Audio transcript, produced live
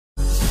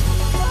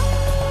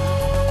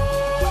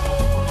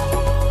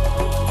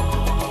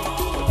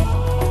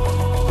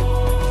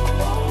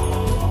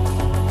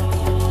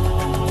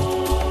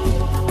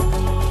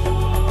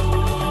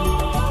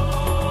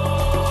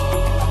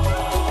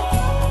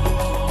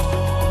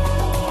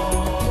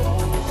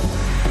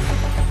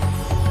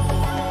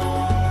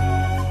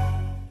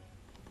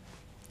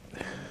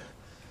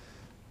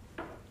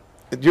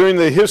During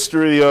the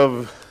history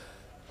of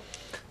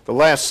the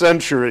last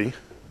century,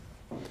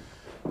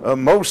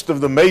 most of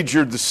the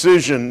major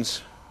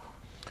decisions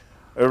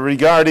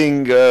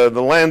regarding the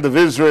land of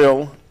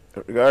Israel,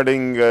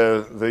 regarding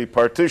the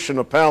partition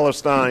of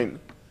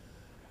Palestine,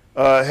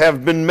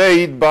 have been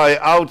made by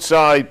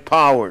outside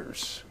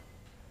powers,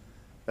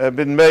 have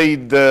been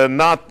made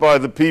not by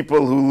the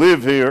people who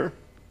live here,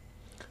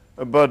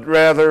 but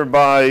rather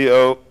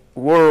by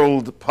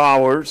world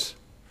powers.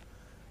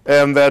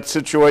 And that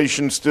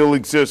situation still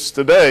exists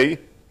today,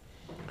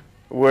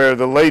 where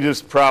the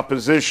latest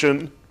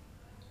proposition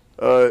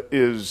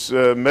is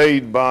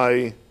made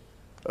by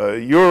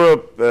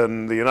Europe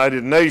and the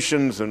United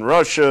Nations and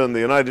Russia and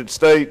the United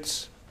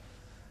States,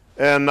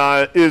 and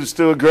is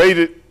to a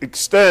great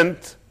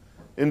extent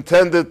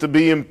intended to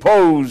be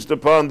imposed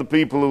upon the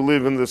people who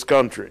live in this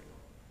country.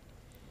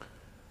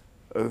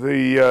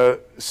 The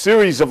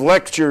series of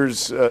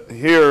lectures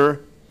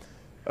here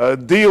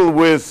deal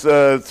with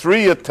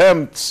three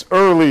attempts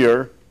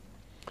earlier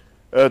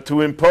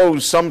to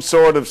impose some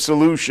sort of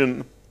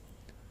solution.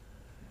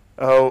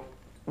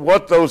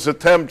 What those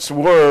attempts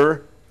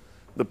were,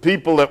 the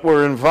people that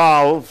were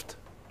involved,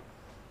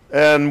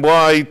 and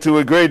why, to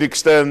a great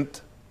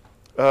extent,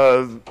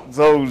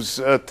 those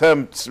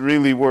attempts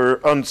really were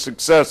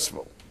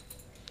unsuccessful.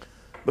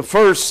 The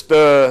first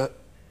that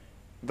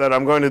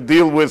I'm going to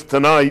deal with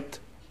tonight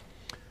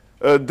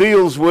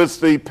deals with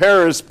the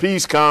Paris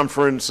Peace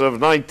Conference of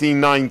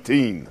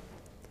 1919.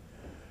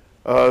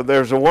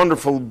 There's a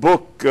wonderful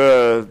book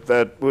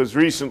that was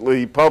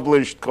recently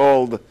published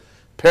called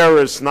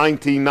Paris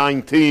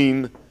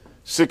 1919,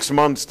 6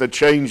 Months to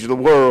Change the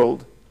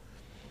World.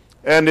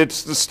 And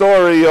it's the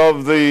story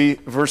of the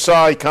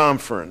Versailles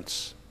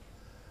Conference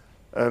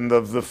and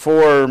of the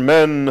four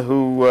men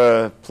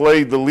who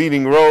played the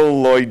leading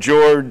role: Lloyd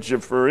George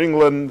for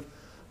England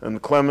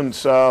and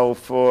Clemenceau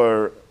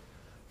for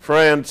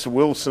France,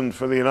 Wilson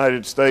for the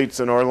United States,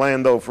 and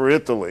Orlando for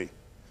Italy.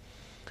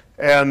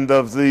 And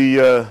of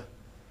the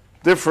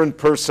different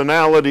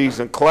personalities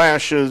and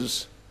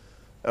clashes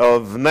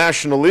of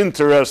national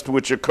interest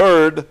which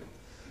occurred.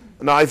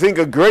 And I think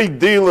a great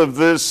deal of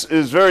this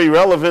is very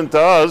relevant to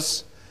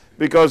us,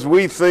 because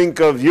we think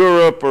of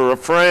Europe or of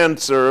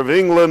France or of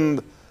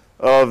England,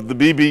 of the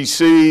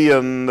BBC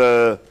and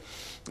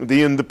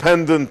the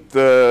Independent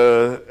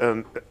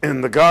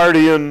and the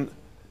Guardian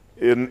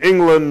in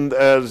England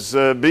as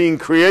being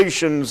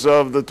creations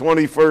of the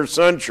 21st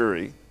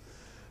century,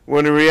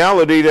 when in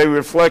reality they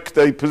reflect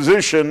a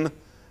position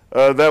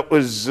that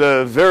was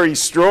very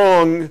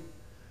strong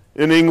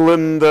in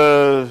England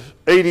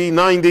 80,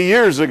 90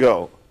 years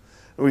ago.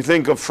 We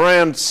think of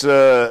France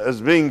as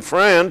being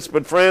France,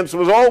 but France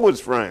was always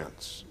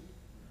France.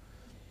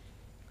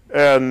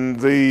 And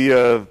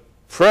the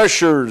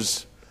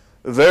pressures,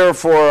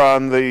 therefore,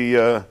 on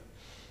the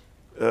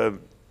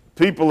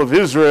people of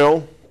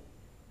Israel,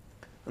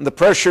 and the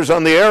pressures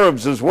on the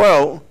Arabs as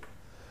well,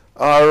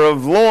 are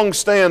of long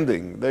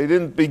standing. They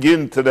didn't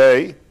begin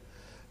today.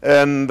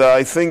 And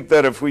I think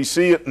that if we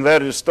see it in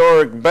that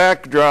historic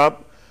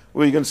backdrop,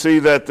 we can see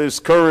that this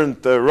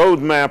current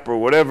roadmap or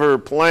whatever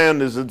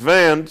plan is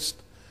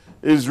advanced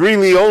is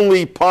really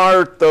only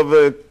part of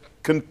a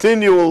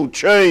continual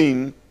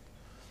chain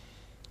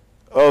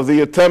of the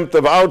attempt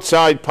of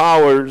outside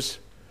powers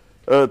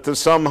to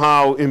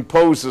somehow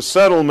impose a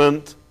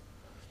settlement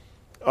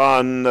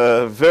on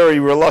very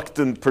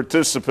reluctant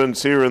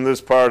participants here in this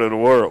part of the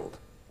world.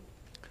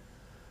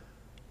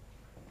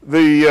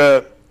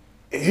 The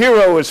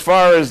hero, as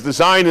far as the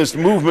Zionist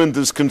movement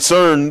is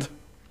concerned,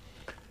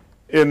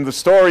 in the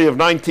story of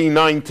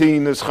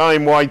 1919 is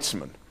Chaim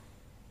Weizmann.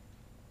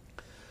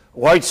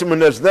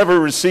 Weizmann has never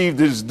received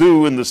his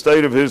due in the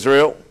state of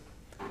Israel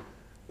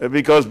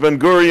because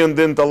Ben-Gurion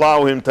didn't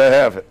allow him to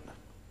have it.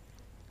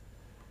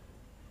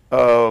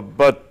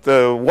 But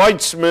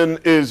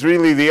Weizmann is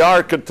really the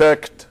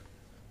architect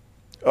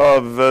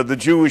of the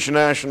Jewish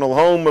national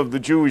home, of the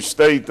Jewish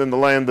state in the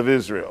land of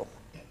Israel.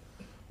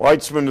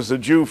 Weizmann is a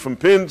Jew from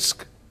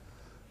Pinsk,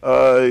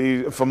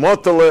 from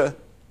Motale.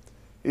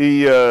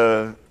 He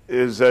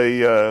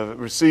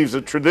receives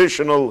a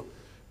traditional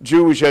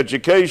Jewish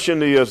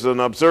education. He is an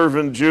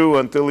observant Jew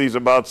until he's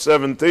about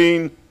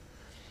 17.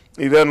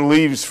 He then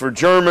leaves for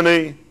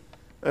Germany.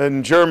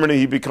 In Germany,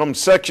 he becomes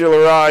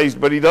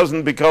secularized, but he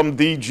doesn't become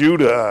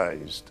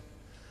de-Judaized.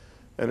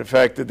 And in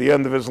fact, at the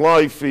end of his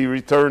life, he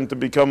returned to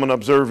become an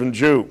observant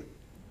Jew.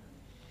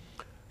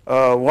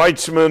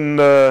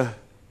 Weizmann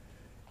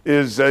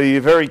is a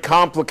very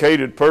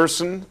complicated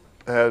person,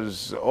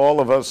 as all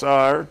of us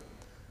are.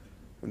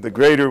 The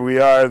greater we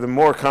are, the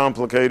more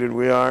complicated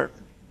we are.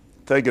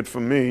 Take it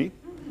from me.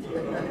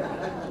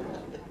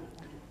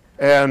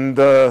 And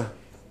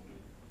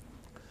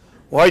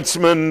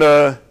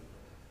Weizmann,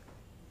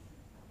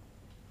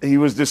 he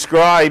was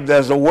described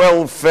as a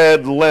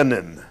well-fed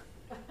Lenin.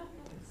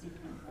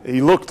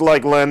 He looked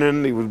like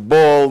Lenin. He was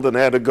bald and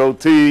had a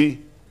goatee,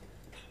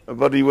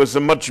 but he was a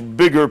much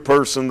bigger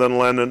person than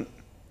Lenin.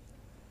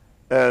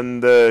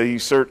 And he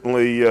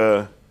certainly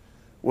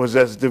was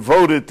as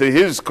devoted to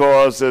his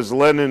cause as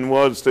Lenin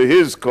was to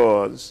his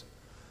cause.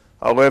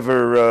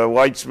 However,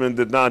 Weizmann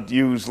did not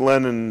use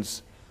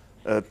Lenin's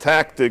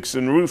tactics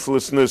and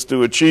ruthlessness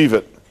to achieve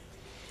it.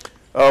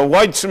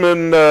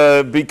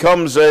 Weizmann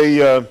becomes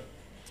a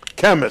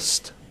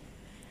chemist.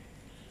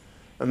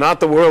 Not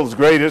the world's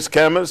greatest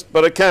chemist,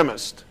 but a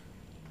chemist.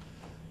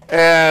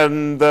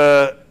 And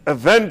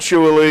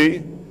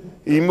eventually,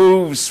 he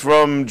moves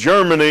from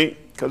Germany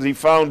because he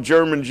found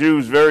German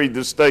Jews very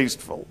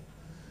distasteful.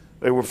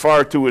 They were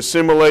far too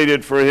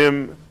assimilated for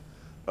him.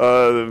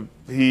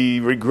 He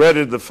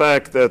regretted the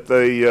fact that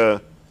they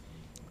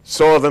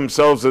saw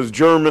themselves as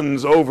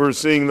Germans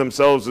overseeing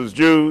themselves as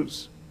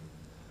Jews.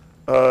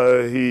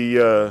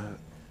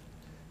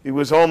 He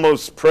was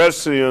almost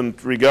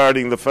prescient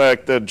regarding the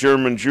fact that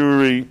German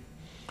Jewry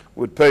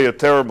would pay a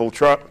terrible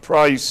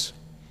price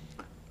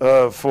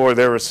for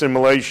their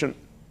assimilation.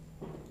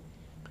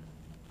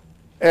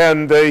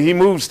 And he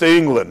moves to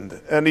England,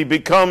 and he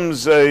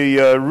becomes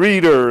a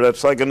reader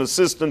that's like an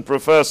assistant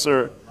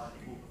professor.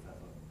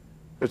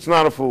 It's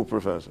not a full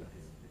professor.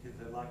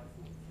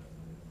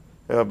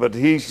 Yeah, but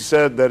he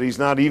said that he's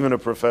not even a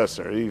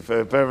professor.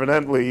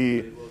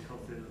 Evidently,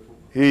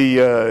 he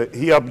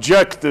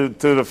objected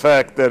to the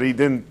fact that he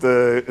didn't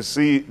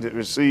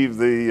receive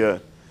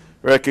the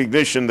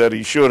recognition that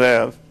he should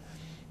have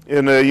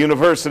in a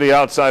university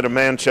outside of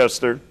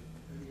Manchester.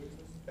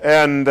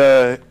 And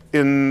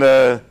in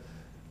as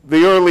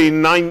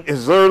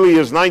early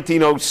as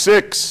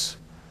 1906,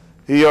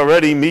 he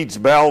already meets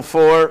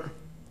Balfour,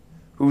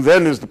 who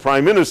then is the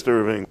Prime Minister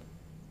of England.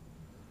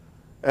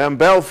 And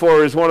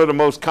Balfour is one of the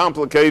most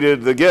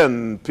complicated,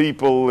 again,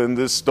 people in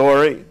this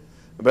story.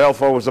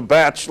 Balfour was a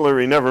bachelor.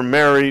 He never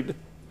married.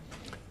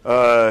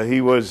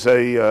 He was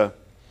an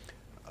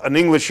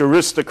English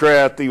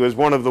aristocrat. He was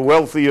one of the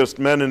wealthiest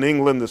men in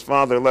England. His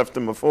father left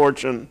him a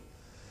fortune.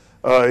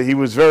 He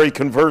was very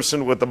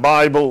conversant with the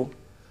Bible.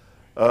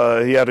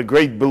 He had a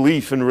great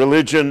belief in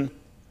religion.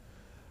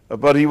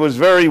 But he was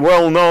very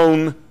well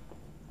known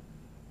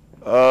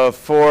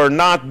for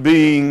not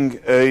being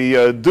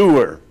a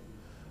doer.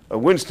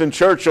 Winston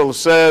Churchill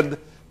said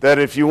that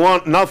if you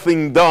want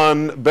nothing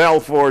done,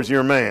 Balfour's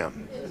your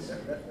man.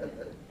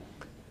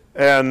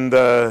 And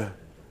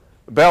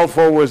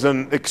Balfour was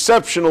an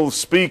exceptional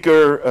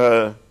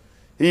speaker.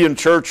 He and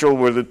Churchill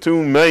were the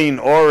two main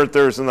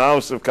orators in the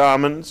House of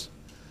Commons.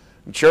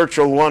 And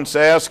Churchill once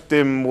asked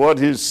him what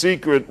his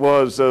secret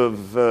was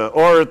of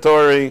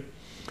oratory.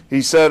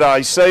 He said,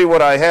 "I say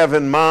what I have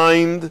in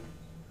mind,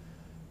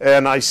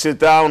 and I sit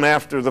down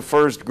after the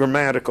first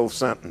grammatical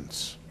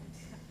sentence."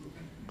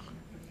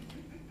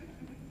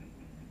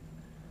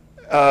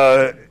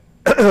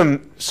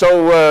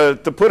 So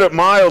to put it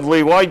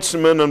mildly,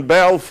 Weizmann and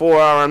Balfour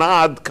are an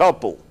odd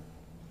couple,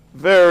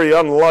 very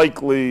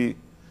unlikely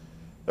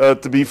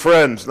to be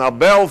friends. Now,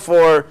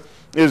 Balfour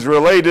is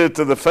related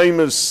to the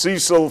famous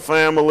Cecil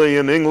family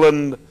in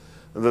England.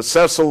 The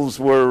Cecils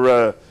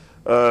were,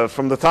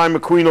 from the time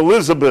of Queen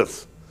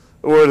Elizabeth,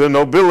 were the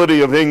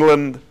nobility of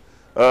England,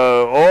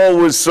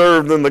 always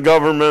served in the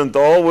government,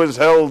 always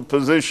held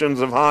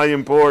positions of high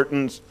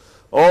importance,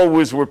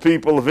 always were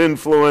people of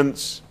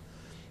influence.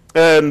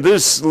 And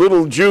this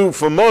little Jew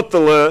from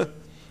Motala,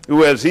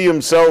 who, as he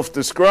himself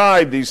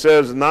described, he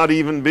says, not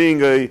even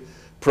being a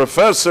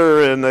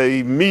professor in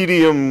a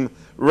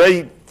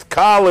medium-rate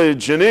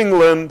college in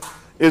England,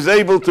 is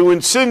able to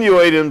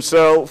insinuate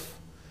himself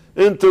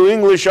into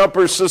English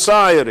upper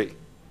society.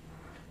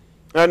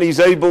 And he's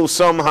able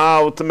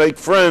somehow to make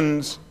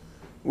friends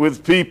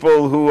with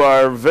people who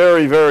are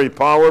very, very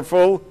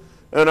powerful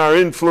and are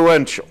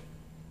influential.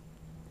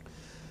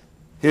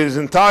 His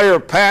entire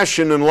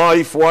passion in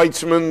life,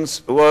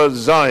 Weizmann's, was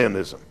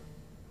Zionism.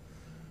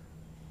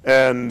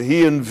 And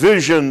he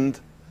envisioned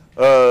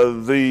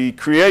the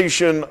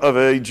creation of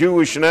a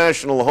Jewish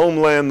national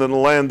homeland in the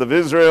land of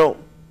Israel.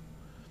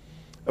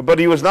 But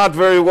he was not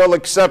very well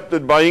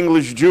accepted by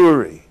English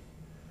Jewry.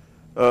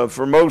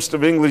 For most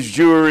of English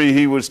Jewry,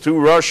 he was too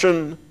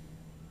Russian.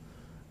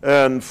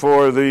 And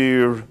for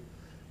the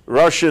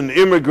Russian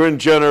immigrant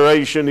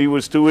generation, he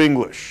was too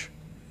English.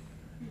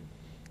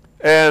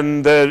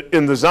 And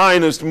in the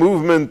Zionist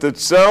movement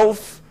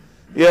itself,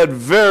 he had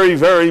very,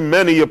 very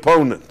many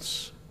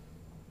opponents.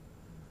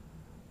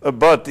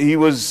 But he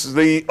was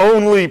the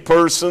only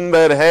person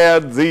that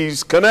had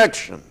these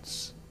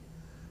connections.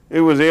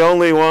 He was the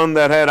only one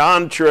that had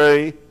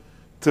entree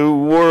to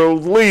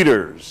world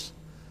leaders.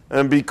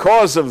 And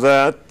because of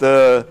that,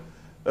 the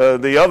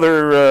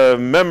other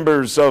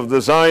members of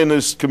the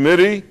Zionist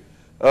committee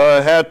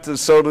had to,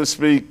 so to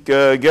speak,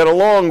 get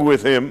along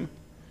with him,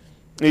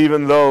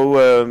 even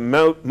though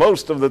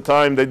most of the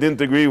time they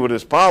didn't agree with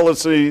his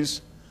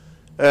policies,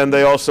 and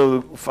they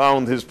also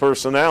found his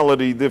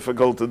personality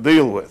difficult to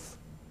deal with.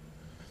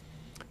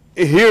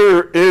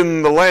 Here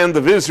in the land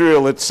of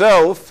Israel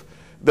itself,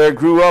 there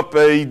grew up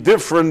a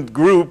different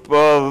group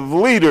of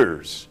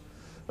leaders.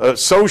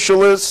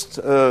 Socialist,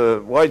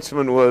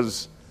 Weizmann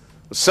was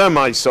a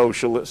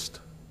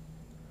semi-socialist.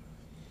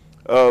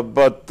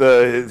 But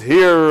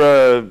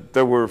here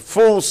there were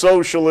full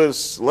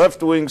socialists,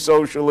 left-wing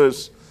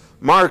socialists,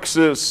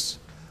 Marxists,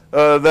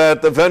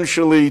 that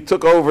eventually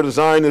took over the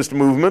Zionist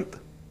movement,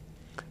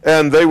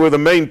 and they were the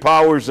main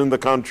powers in the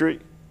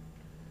country.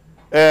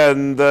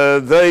 And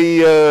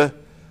they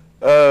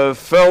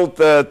felt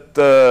that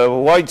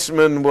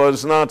Weizmann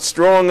was not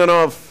strong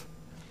enough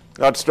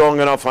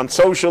on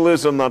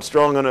socialism, not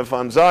strong enough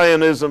on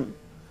Zionism,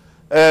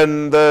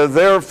 and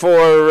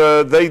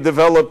therefore they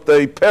developed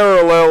a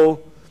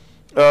parallel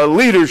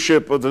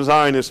leadership of the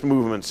Zionist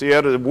movement. So you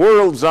had a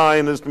world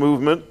Zionist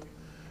movement,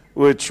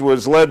 which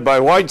was led by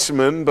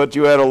Weizmann, but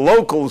you had a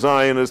local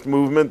Zionist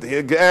movement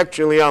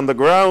actually on the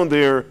ground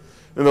here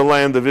in the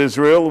land of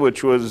Israel,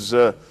 which was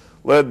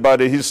led by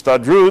the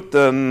Histadrut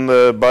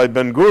and by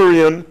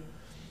Ben-Gurion,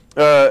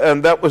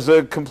 and that was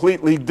a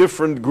completely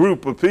different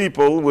group of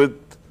people with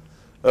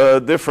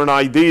different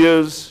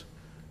ideas,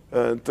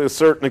 to a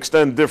certain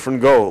extent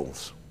different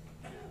goals.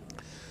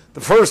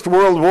 The First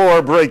World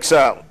War breaks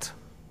out.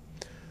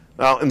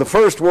 Now, in the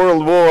First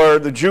World War,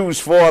 the Jews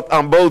fought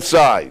on both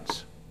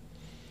sides.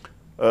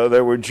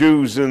 There were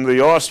Jews in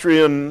the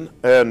Austrian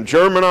and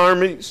German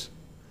armies.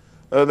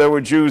 There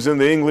were Jews in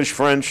the English,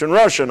 French, and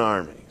Russian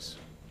armies.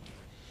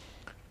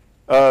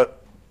 The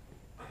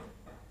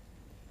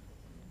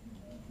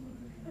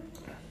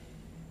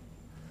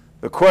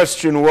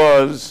question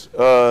was,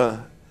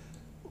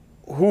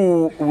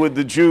 who would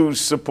the Jews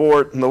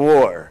support in the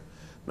war?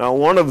 Now,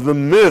 one of the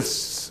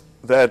myths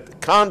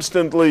that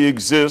constantly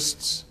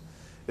exists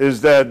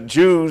is that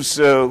Jews,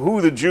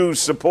 who the Jews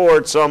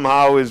support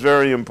somehow is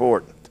very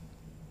important.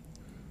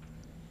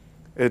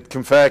 It can,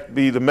 in fact,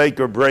 be the make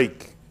or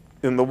break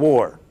in the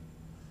war.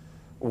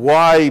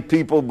 Why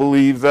people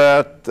believe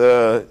that,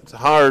 it's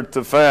hard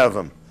to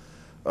fathom.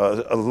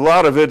 A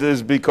lot of it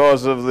is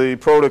because of the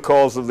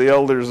protocols of the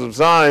elders of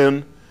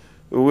Zion,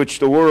 which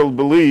the world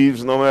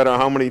believes no matter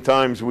how many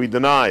times we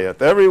deny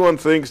it. Everyone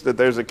thinks that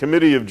there's a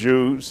committee of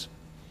Jews,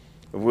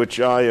 of which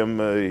I am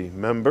a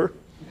member,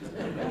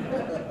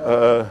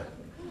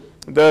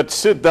 that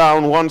sit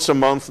down once a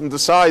month and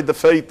decide the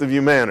fate of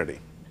humanity.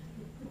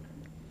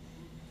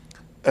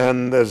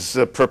 And as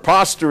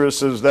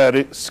preposterous as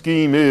that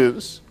scheme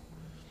is,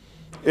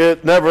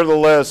 it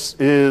nevertheless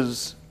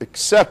is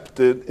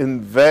accepted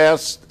in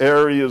vast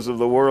areas of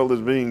the world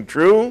as being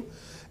true,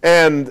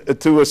 and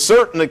to a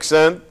certain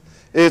extent,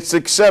 it's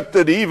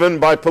accepted even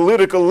by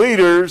political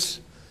leaders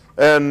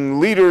and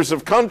leaders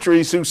of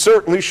countries who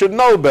certainly should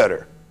know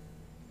better.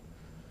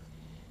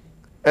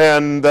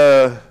 And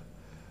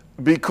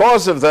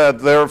because of that,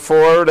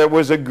 therefore, there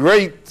was a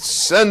great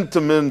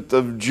sentiment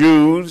of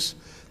Jews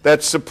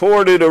that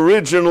supported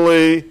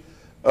originally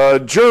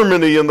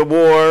Germany in the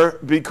war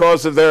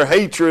because of their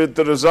hatred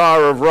to the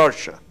Tsar of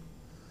Russia.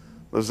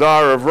 The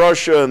Tsar of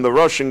Russia and the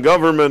Russian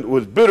government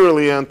was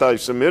bitterly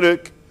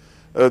anti-Semitic.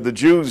 The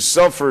Jews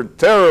suffered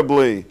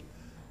terribly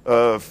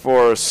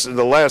for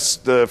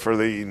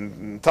the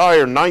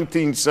entire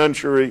 19th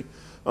century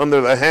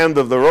under the hand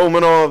of the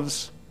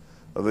Romanovs,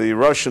 the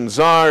Russian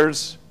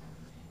Tsars,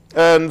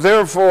 and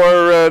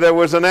therefore there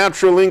was a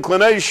natural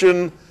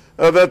inclination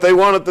that they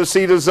wanted to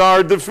see the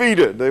Tsar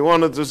defeated. They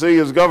wanted to see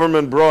his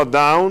government brought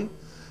down.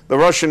 The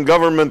Russian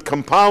government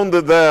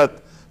compounded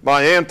that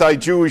by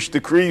anti-Jewish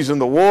decrees in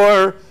the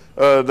war.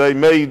 They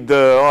made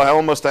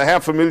almost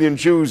 500,000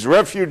 Jews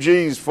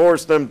refugees,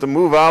 forced them to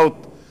move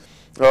out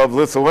of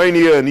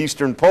Lithuania and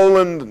eastern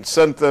Poland, and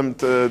sent them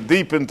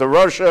deep into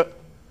Russia.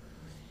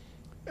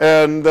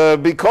 And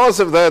because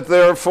of that,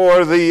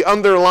 therefore, the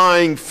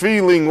underlying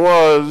feeling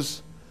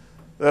was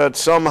that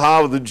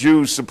somehow the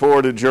Jews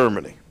supported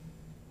Germany.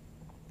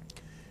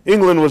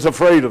 England was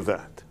afraid of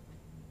that.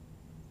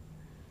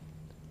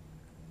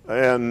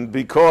 And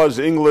because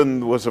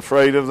England was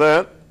afraid of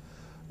that,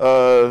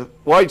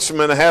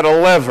 Weizmann had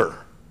a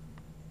lever.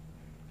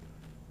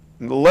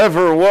 And the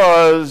lever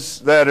was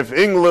that if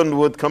England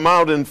would come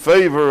out in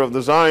favor of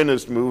the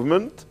Zionist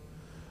movement,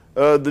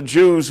 the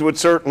Jews would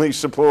certainly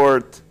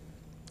support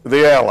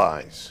the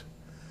Allies.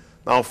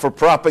 Now, for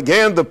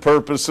propaganda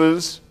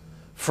purposes,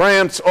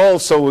 France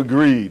also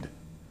agreed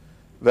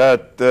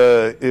that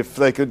if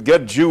they could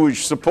get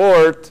Jewish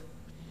support,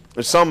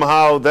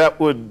 somehow that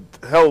would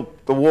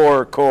help the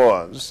war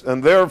cause.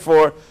 And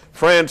therefore,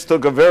 France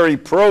took a very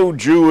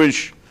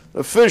pro-Jewish,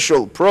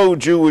 official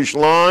pro-Jewish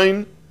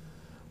line,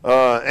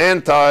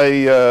 against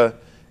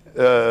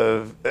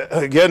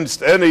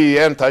any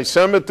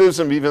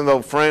anti-Semitism, even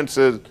though France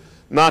had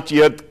not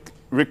yet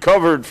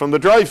recovered from the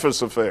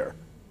Dreyfus affair.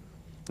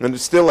 And it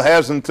still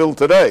has until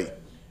today.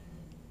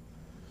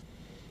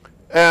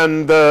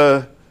 And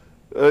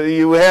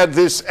you had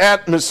this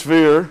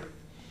atmosphere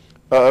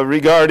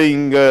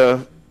regarding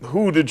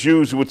who the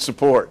Jews would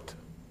support.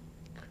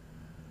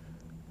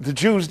 The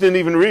Jews didn't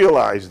even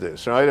realize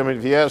this, right? I mean,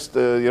 if you asked,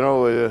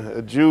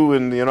 a Jew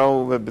in,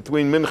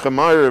 between Mincha and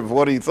Ma'ariv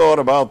what he thought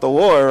about the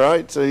war,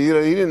 right? So he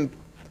didn't.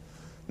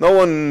 No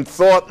one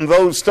thought in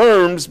those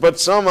terms, but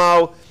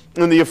somehow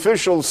in the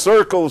official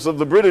circles of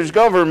the British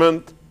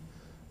government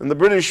and the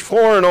British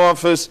Foreign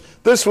Office,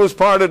 this was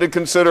part of the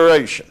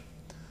consideration.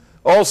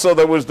 Also,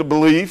 there was the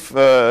belief,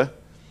 and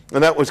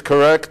that was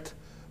correct,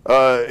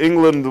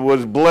 England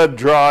was bled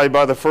dry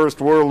by the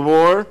First World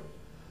War.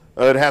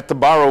 It had to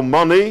borrow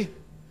money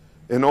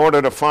in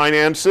order to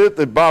finance it.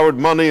 It borrowed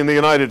money in the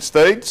United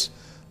States.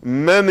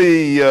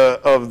 Many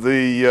of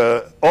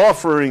the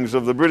offerings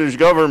of the British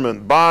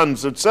government,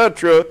 bonds,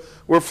 etc.,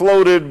 were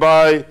floated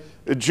by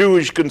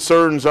Jewish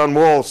concerns on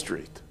Wall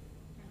Street.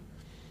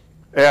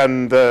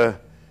 And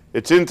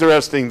it's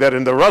interesting that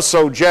in the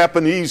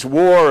Russo-Japanese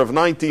War of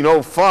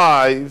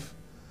 1905,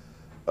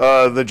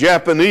 the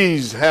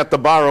Japanese had to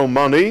borrow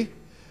money,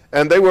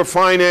 and they were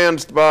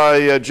financed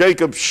by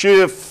Jacob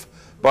Schiff,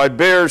 by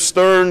Bear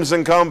Stearns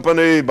and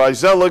Company, by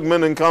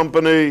Seligman and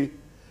Company,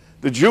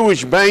 the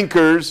Jewish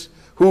bankers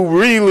who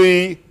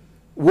really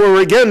were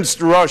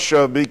against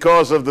Russia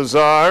because of the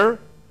Tsar,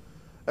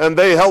 and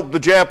they helped the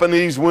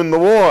Japanese win the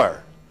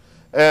war.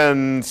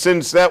 And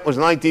since that was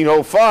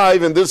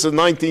 1905 and this is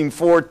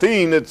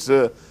 1914, it's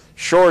a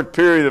short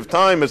period of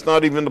time. It's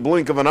not even the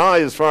blink of an eye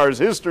as far as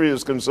history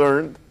is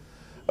concerned.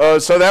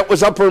 So that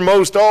was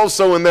uppermost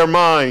also in their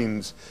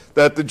minds,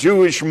 that the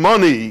Jewish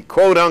money,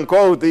 quote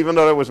unquote, even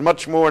though there was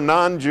much more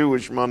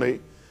non-Jewish money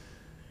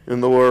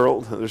in the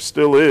world, there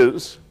still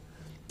is,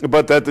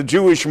 but that the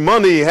Jewish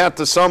money had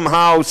to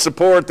somehow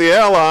support the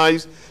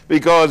Allies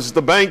because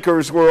the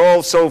bankers were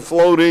also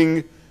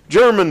floating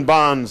German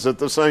bonds at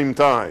the same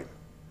time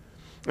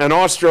and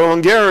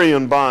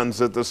Austro-Hungarian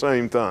bonds at the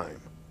same time.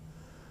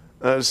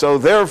 So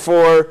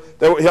therefore,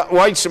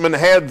 Weizmann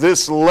had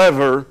this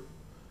lever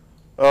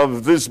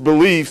of this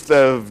belief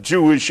of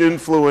Jewish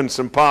influence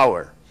and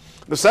power.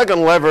 The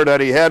second lever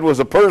that he had was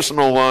a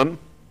personal one.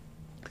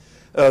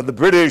 The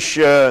British,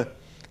 no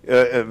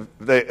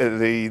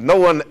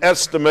one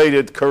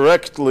estimated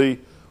correctly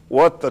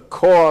what the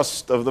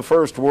cost of the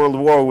First World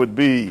War would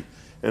be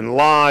in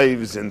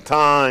lives, in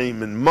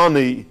time, in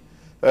money.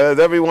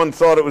 Everyone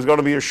thought it was going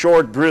to be a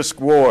short, brisk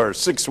war,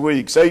 6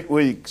 weeks, 8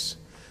 weeks.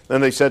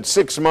 Then they said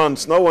 6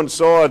 months. No one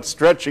saw it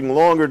stretching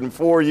longer than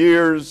 4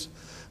 years.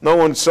 No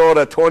one saw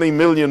that 20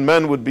 million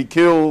men would be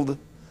killed.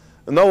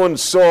 No one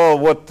saw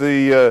what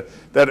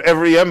that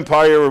every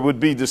empire would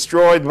be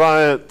destroyed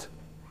by it.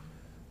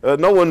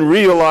 No one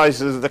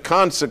realizes the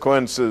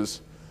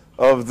consequences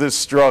of this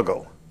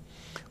struggle.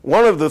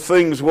 One of the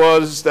things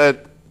was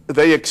that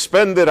they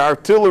expended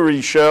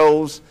artillery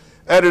shells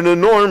at an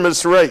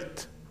enormous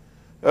rate.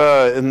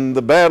 In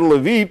the Battle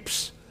of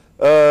Ypres,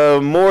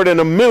 more than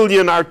 1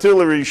 million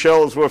artillery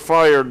shells were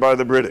fired by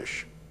the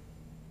British,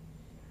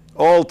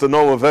 all to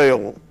no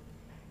avail.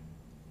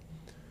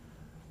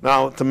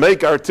 Now, to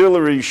make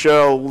artillery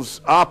shells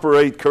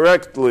operate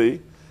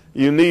correctly,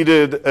 you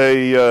needed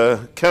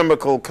a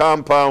chemical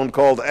compound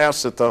called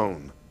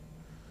acetone,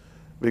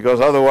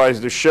 because otherwise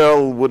the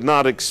shell would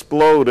not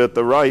explode at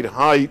the right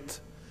height.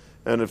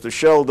 And if the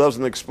shell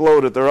doesn't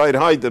explode at the right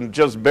height and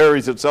just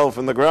buries itself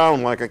in the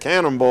ground like a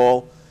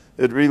cannonball,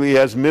 it really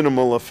has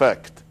minimal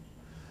effect.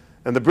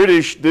 And the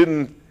British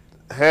didn't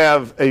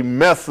have a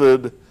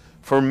method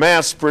for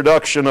mass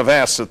production of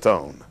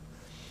acetone.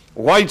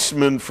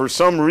 Weizmann, for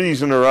some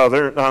reason or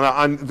other,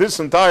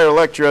 this entire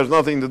lecture has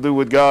nothing to do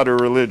with God or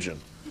religion.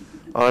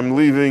 I'm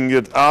leaving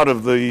it out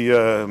of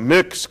the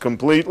mix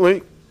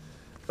completely,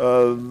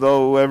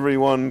 though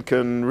everyone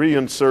can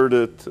reinsert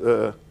it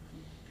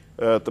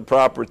at the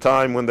proper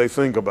time when they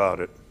think about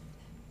it.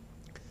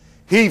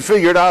 He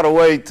figured out a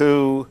way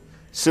to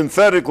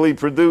synthetically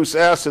produce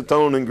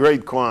acetone in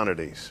great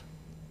quantities.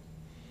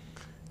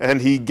 And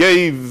he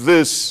gave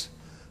this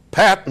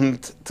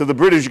patent to the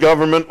British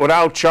government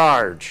without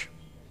charge,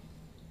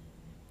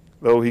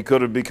 though he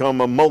could have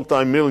become a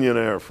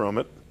multimillionaire from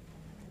it.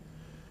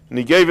 And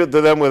he gave it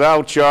to them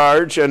without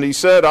charge, and he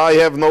said, I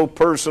have no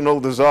personal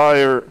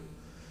desire,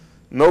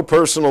 no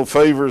personal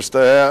favors to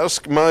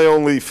ask. My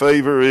only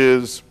favor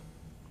is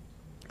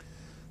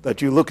that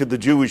you look at the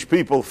Jewish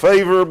people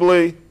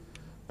favorably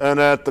and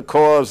at the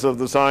cause of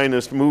the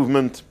Zionist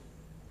movement,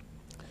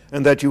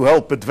 and that you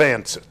help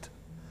advance it.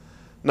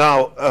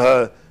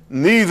 Now,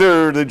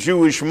 neither the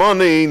Jewish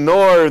money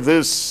nor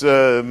this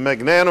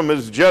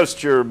magnanimous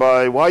gesture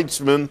by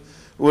Weizmann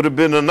would have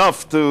been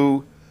enough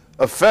to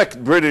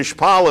affect British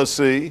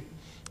policy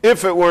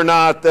if it were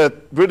not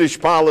that British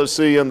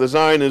policy and the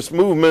Zionist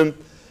movement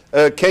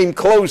came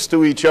close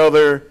to each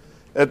other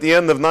at the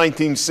end of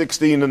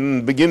 1916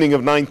 and beginning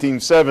of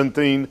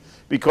 1917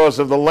 because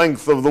of the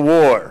length of the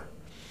war.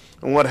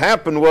 And what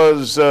happened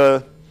was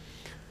that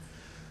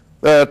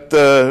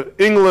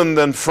England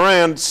and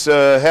France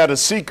had a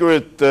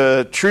secret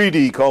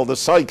treaty called the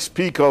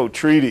Sykes-Picot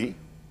Treaty,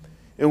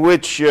 in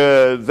which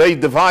they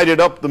divided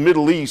up the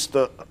Middle East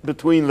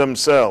between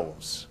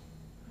themselves.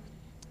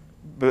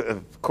 But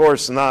of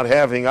course, not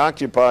having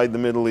occupied the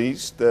Middle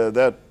East,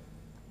 that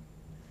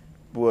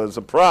was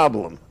a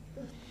problem.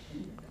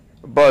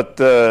 But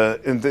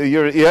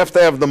you have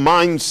to have the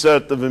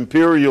mindset of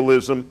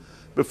imperialism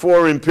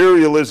before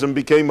imperialism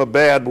became a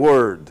bad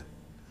word.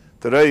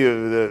 Today,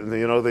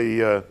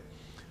 the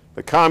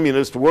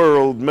communist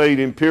world made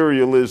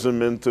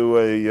imperialism into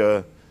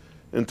a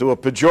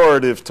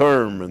pejorative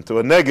term, into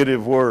a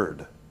negative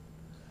word.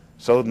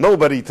 So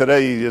nobody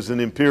today is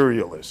an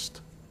imperialist.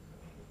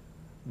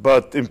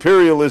 But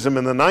imperialism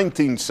in the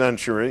 19th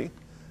century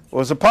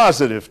was a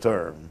positive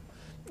term.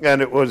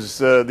 And it was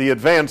the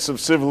advance of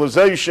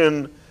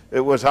civilization. It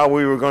was how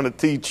we were going to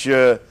teach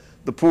the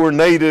poor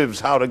natives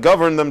how to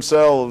govern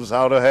themselves,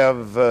 how to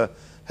have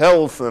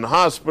health and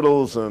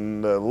hospitals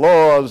and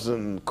laws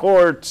and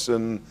courts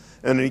and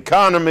an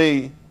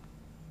economy.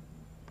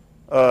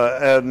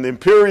 And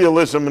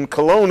imperialism and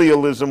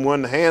colonialism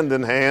went hand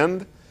in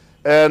hand,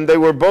 and they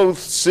were both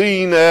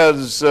seen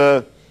as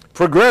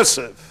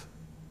progressive,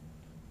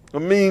 a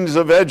means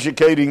of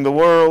educating the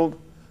world,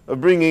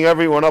 of bringing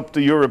everyone up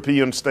to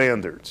European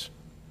standards.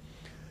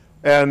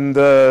 And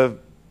in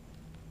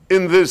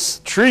this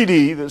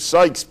treaty, the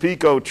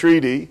Sykes-Picot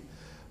Treaty,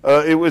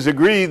 it was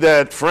agreed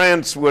that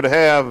France would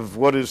have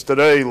what is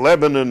today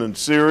Lebanon and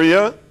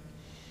Syria,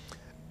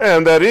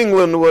 and that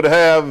England would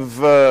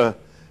have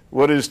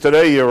what is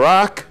today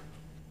Iraq,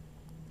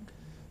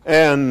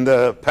 and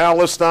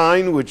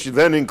Palestine, which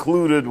then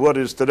included what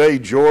is today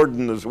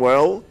Jordan as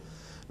well,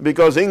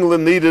 because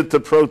England needed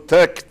to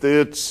protect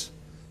its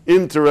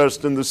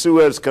interest in the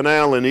Suez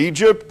Canal in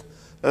Egypt,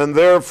 and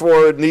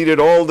therefore it needed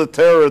all the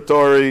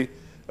territory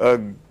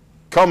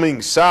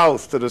coming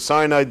south to the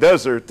Sinai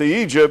Desert to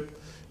Egypt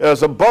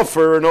as a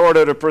buffer in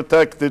order to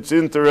protect its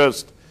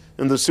interest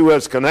in the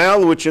Suez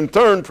Canal, which in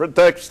turn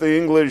protects the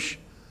English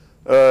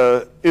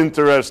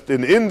interest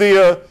in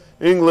India.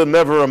 England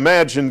never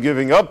imagined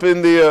giving up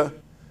India.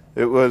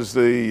 It was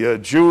the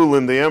jewel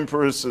in the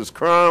empress's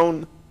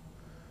crown.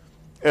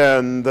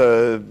 And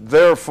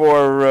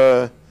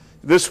therefore,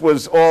 this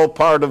was all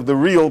part of the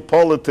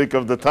realpolitik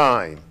of the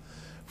time.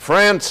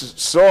 France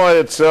saw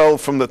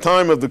itself from the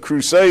time of the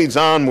Crusades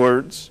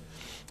onwards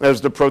as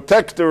the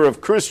protector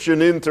of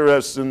Christian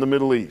interests in the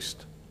Middle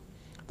East.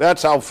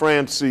 That's how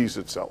France sees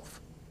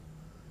itself.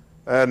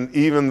 And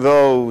even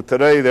though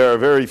today there are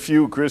very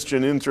few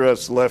Christian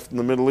interests left in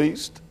the Middle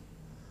East,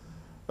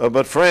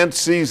 but France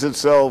sees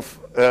itself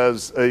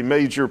as a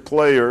major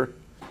player,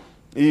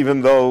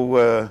 even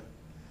though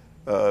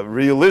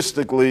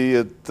realistically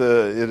it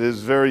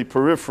is very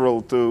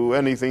peripheral to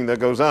anything that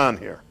goes on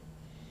here.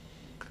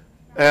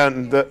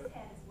 And the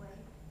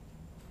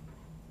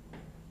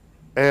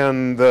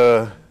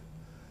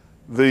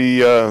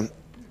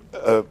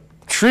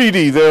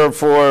treaty,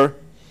 therefore,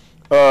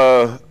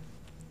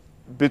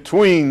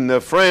 between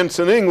France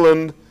and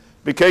England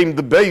became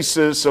the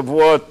basis of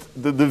what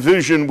the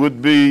division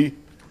would be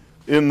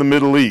in the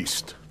Middle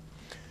East.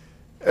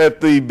 At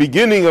the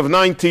beginning of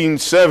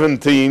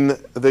 1917,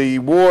 the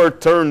war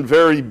turned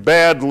very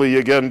badly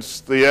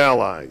against the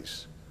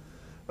Allies.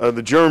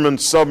 The German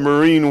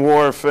submarine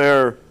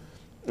warfare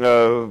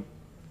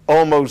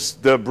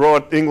almost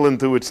brought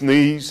England to its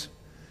knees.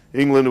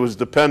 England was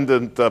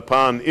dependent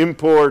upon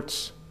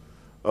imports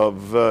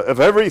of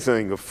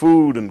everything, of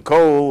food and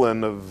coal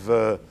and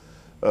of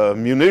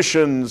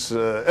munitions.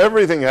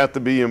 Everything had to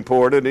be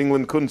imported.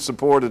 England couldn't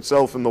support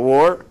itself in the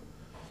war.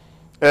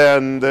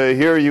 And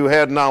here you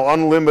had now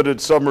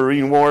unlimited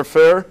submarine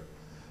warfare.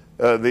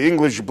 The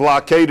English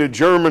blockaded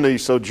Germany,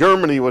 so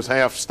Germany was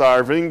half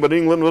starving, but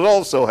England was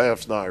also half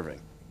starving.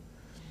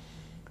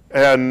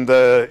 And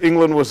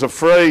England was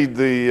afraid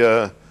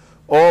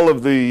all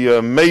of the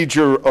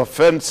major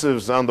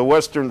offensives on the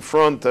Western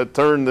Front had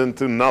turned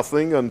into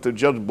nothing, into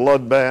just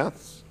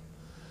bloodbaths.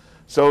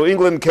 So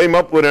England came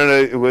up with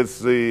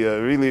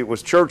really it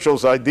was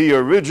Churchill's idea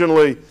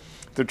originally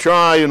to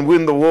try and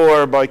win the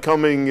war by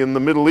coming in the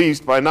Middle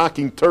East, by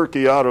knocking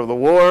Turkey out of the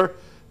war.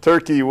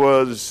 Turkey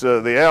was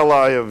the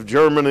ally of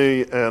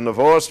Germany and of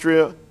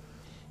Austria.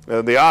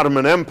 The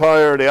Ottoman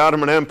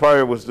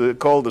Empire was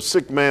called the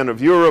sick man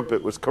of Europe.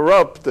 It was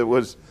corrupt. It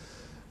was,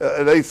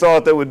 they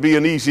thought that would be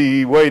an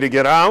easy way to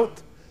get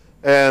out.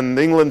 And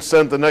England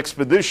sent an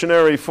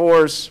expeditionary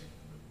force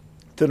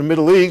to the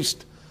Middle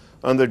East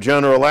under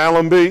General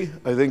Allenby.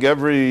 I think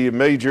every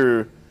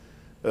major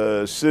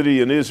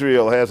city in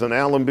Israel has an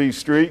Allenby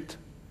Street,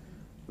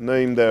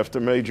 named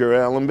after Major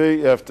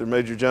Allenby, after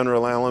Major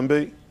General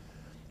Allenby.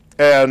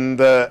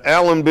 And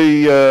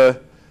Allenby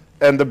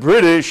and the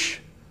British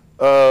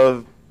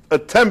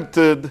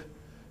attempted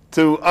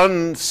to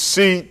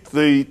unseat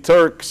the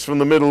Turks from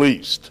the Middle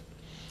East.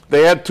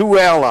 They had two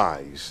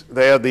allies.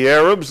 They had the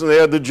Arabs and they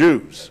had the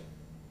Jews,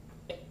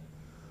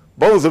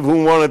 both of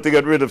whom wanted to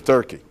get rid of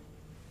Turkey.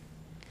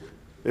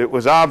 It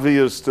was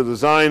obvious to the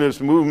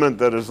Zionist movement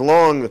that as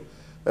long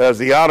as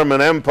the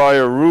Ottoman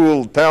Empire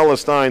ruled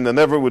Palestine, there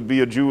never would be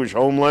a Jewish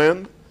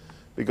homeland,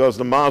 because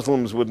the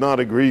Muslims would not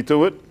agree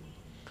to it.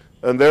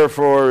 And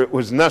therefore it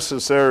was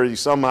necessary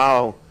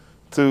somehow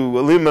to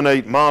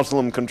eliminate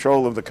Muslim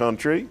control of the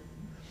country.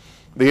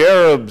 The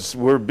Arabs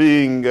were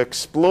being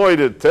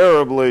exploited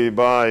terribly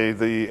by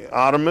the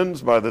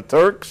Ottomans, by the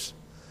Turks.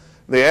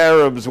 The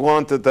Arabs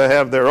wanted to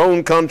have their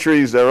own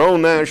countries, their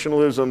own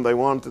nationalism. They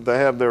wanted to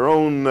have their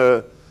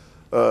own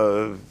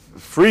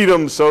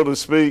freedom, so to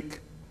speak,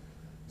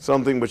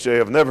 something which they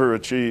have never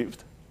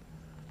achieved.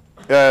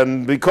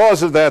 And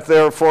because of that,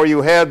 therefore,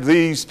 you had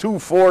these two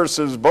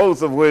forces,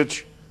 both of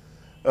which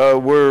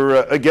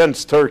were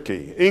against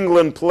Turkey.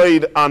 England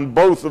played on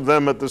both of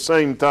them at the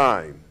same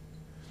time.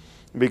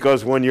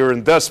 Because when you're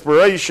in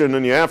desperation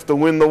and you have to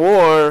win the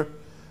war,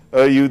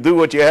 you do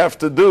what you have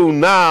to do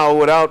now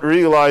without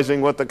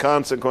realizing what the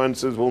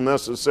consequences will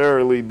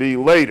necessarily be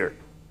later.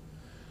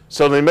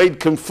 So they made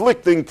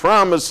conflicting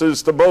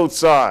promises to both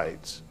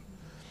sides.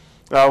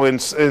 Now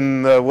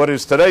in what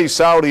is today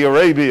Saudi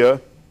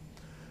Arabia,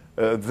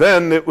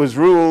 then it was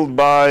ruled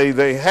by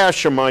the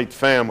Hashemite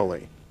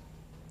family.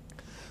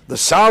 The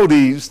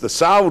Saudis, the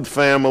Saud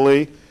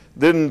family,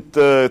 didn't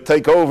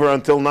take over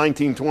until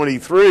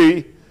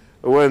 1923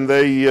 when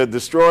they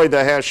destroyed the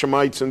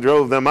Hashemites and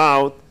drove them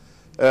out.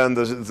 And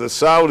the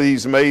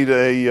Saudis made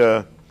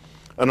an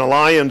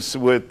alliance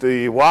with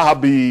the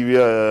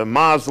Wahhabi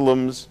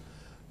Muslims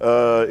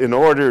in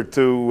order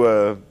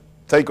to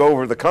take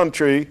over the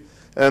country.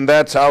 And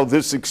that's how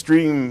this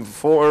extreme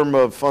form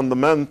of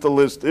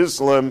fundamentalist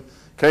Islam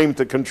came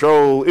to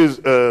control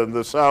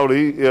the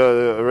Saudi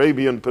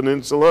Arabian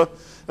Peninsula.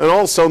 And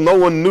also no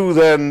one knew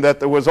then that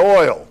there was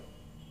oil.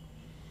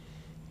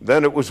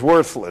 Then it was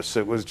worthless.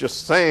 It was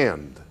just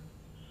sand.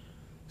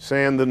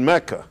 Sand in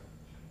Mecca.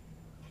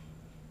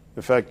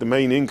 In fact, the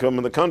main income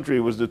in the country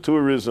was the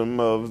tourism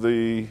of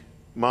the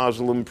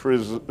Muslim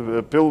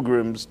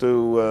pilgrims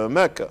to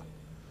Mecca.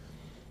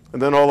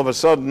 And then all of a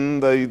sudden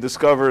they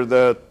discovered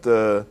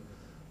that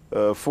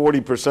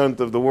 40%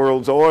 of the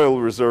world's oil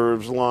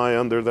reserves lie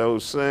under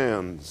those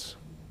sands.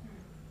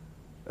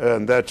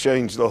 And that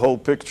changed the whole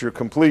picture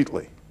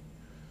completely.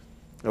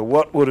 Now,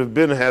 what would have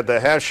been had the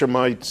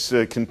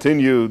Hashemites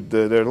continued?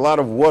 There are a lot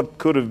of what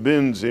could have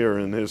beens here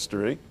in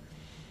history.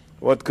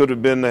 What could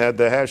have been had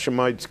the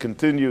Hashemites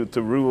continued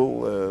to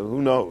rule?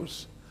 Who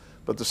knows?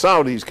 But the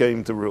Saudis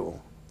came to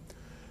rule.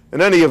 In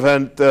any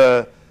event,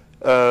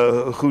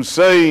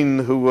 Hussein,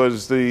 who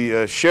was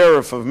the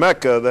sheriff of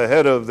Mecca, the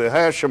head of the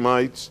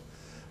Hashemites,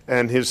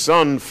 and his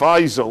son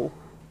Faisal,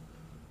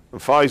 and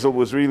Faisal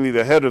was really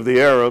the head of the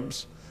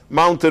Arabs,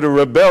 mounted a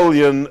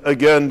rebellion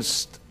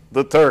against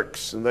the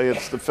Turks. And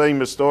it's the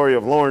famous story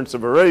of Lawrence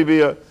of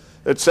Arabia,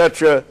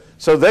 etc.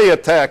 So they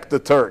attacked the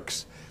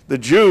Turks. The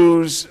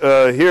Jews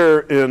here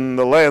in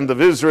the land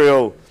of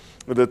Israel,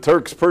 the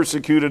Turks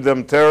persecuted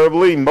them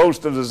terribly.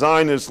 Most of the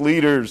Zionist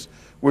leaders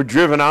were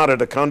driven out of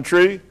the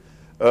country.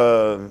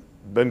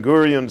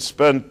 Ben-Gurion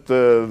spent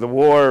the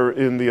war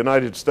in the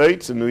United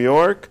States, in New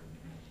York.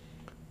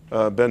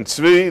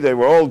 Ben-Zvi, they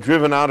were all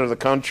driven out of the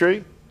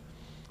country.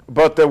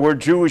 But there were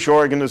Jewish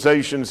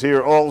organizations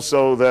here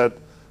also that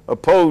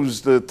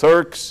opposed the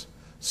Turks,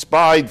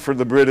 spied for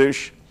the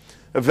British.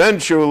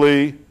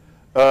 Eventually,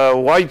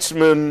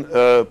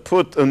 Weizmann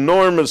put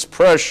enormous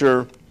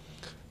pressure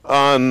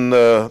on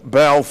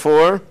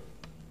Balfour,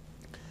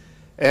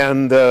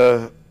 and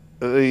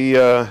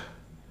in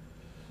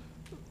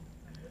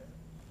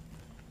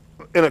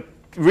a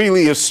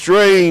really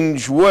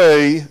strange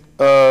way,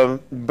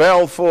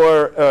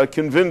 Balfour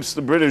convinced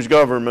the British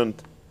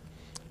government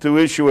to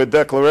issue a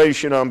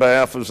declaration on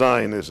behalf of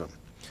Zionism.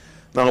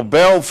 Now,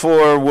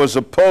 Balfour was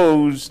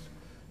opposed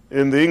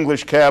in the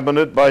English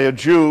cabinet by a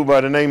Jew by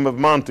the name of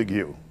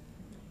Montagu.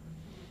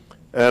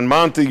 And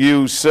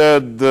Montagu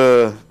said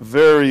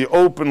very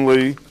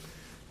openly,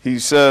 he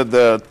said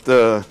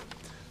that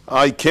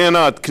I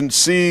cannot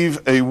conceive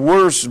a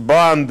worse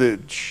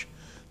bondage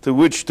to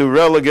which to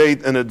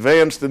relegate an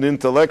advanced and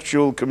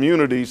intellectual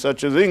community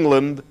such as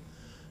England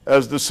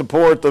as the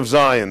support of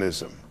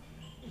Zionism.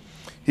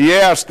 He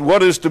asked,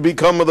 what is to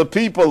become of the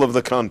people of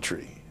the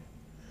country?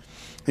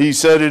 He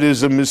said, it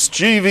is a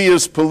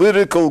mischievous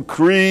political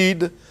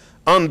creed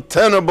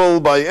untenable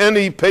by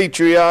any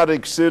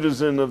patriotic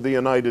citizen of the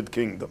United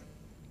Kingdom.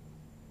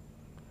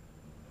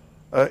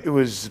 It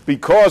was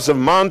because of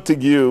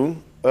Montagu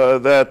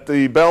that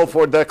the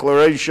Balfour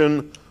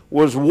Declaration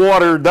was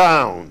watered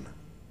down,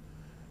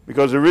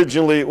 because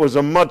originally it was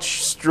a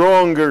much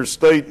stronger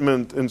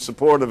statement in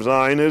support of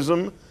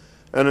Zionism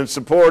and in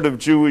support of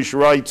Jewish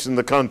rights in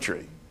the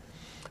country.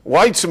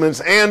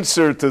 Weizmann's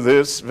answer to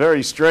this,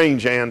 very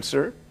strange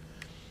answer,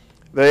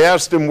 they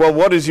asked him, well,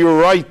 what is your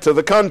right to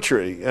the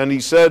country? And he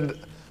said,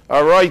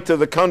 our right to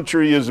the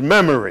country is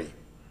memory,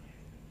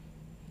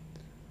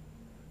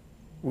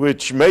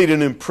 which made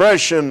an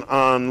impression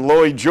on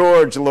Lloyd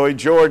George. Lloyd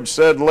George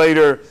said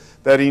later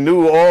that he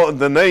knew all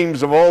the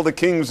names of all the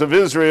kings of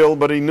Israel,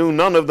 but he knew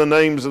none of the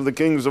names of the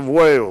kings of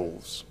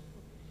Wales.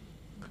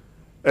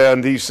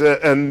 And he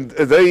said, and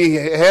they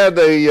had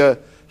a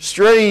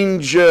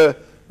strange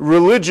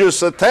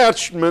religious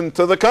attachment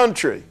to the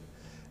country.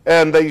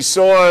 And they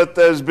saw it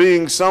as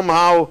being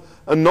somehow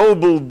a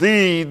noble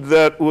deed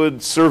that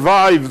would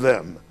survive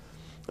them.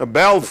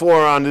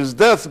 Balfour, on his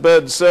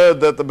deathbed,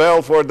 said that the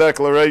Balfour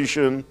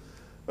Declaration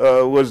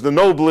was the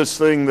noblest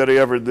thing that he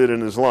ever did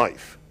in his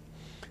life.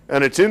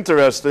 And it's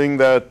interesting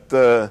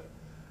that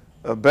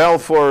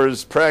Balfour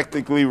is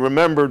practically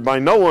remembered by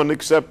no one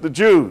except the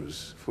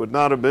Jews. If it would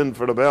not have been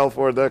for the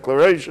Balfour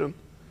Declaration,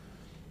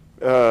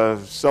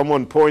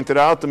 someone pointed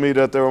out to me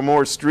that there were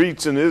more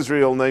streets in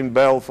Israel named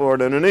Balfour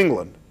than in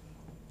England.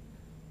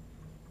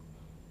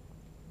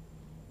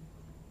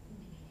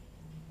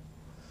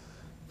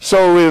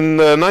 So in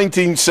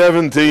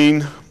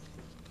 1917,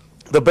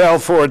 the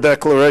Balfour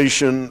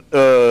Declaration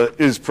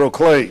is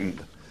proclaimed.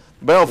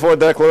 The Balfour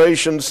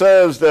Declaration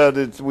says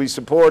that we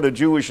support a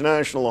Jewish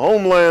national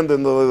homeland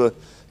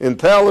in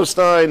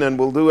Palestine, and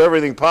will do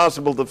everything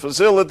possible to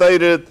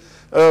facilitate it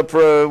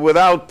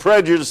without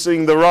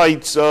prejudicing the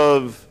rights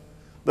of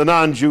the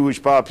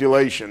non-Jewish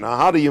population. Now,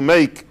 how do you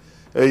make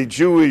a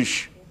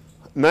Jewish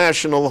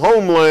national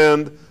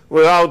homeland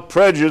without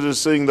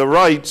prejudicing the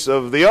rights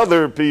of the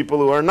other people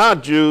who are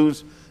not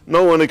Jews?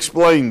 No one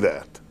explained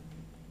that.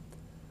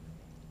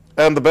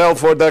 And the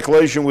Balfour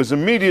Declaration was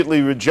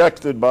immediately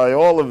rejected by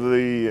all of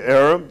the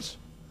Arabs,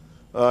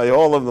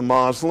 all of the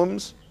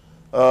Muslims,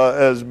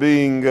 as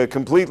being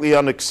completely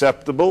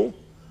unacceptable,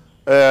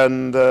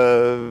 and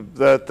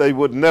that they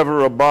would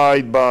never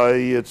abide by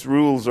its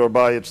rules or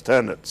by its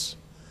tenets.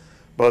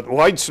 But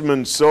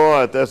Weizmann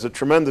saw it as a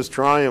tremendous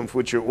triumph,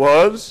 which it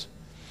was.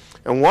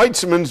 And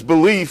Weizmann's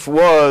belief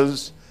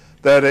was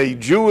that a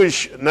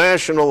Jewish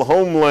national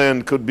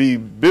homeland could be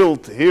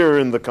built here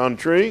in the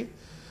country,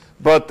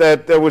 but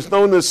that there was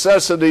no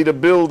necessity to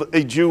build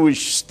a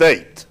Jewish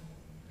state.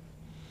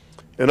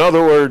 In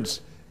other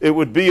words, it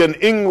would be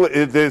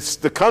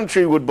the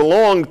country would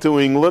belong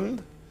to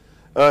England.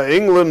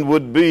 England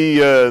would be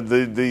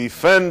the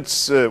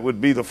defense, it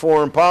would be the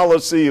foreign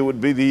policy, it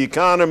would be the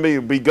economy, it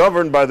would be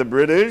governed by the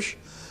British,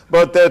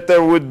 but that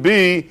there would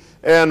be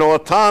an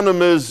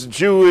autonomous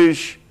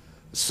Jewish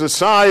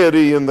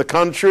society in the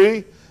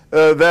country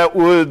that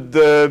would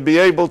be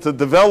able to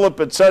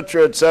develop,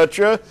 etc.,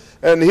 etc.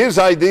 And his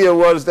idea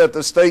was that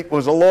the state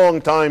was a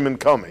long time in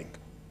coming.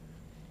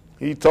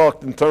 He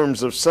talked in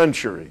terms of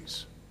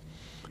centuries.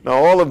 Now,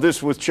 all of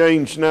this was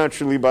changed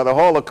naturally by the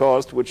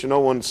Holocaust, which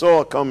no one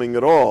saw coming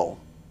at all.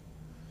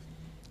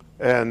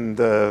 And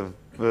we'll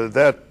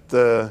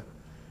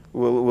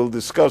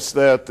discuss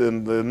that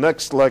in the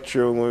next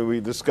lecture when we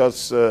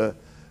discuss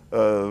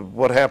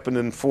what happened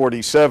in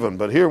 47.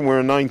 But here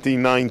we're in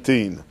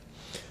 1919.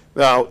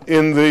 Now,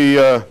 in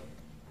the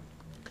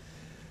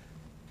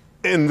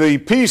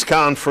peace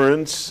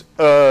conference,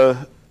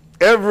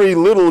 every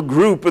little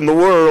group in the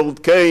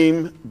world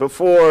came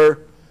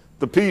before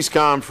the peace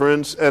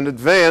conference and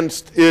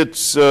advanced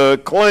its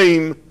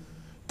claim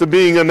to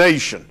being a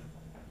nation.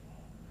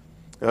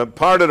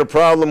 Part of the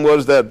problem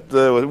was that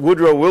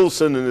Woodrow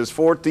Wilson, in his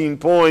 14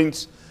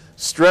 points,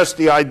 stressed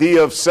the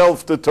idea of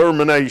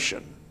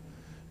self-determination,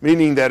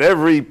 meaning that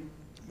every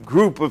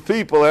group of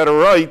people had a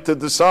right to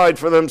decide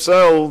for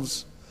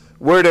themselves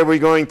where they were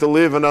going to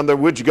live and under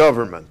which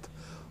government.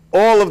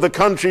 All of the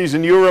countries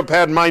in Europe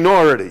had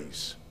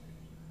minorities.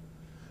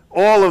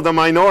 All of the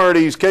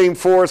minorities came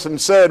forth and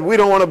said, we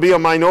don't want to be a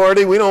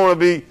minority, we don't want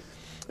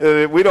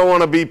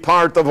to be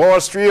part of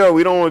Austria,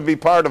 we don't want to be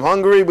part of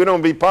Hungary, we don't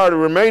want to be part of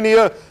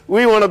Romania,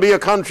 we want to be a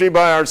country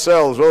by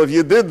ourselves. Well, if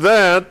you did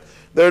that,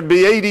 there'd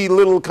be 80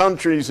 little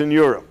countries in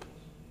Europe.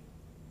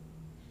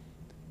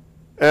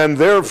 And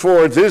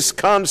therefore, this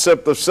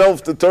concept of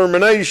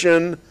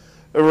self-determination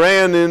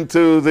ran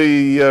into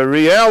the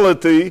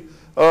reality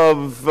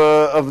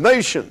of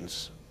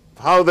nations,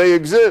 how they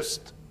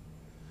exist.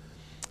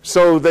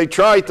 So they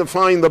tried to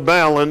find the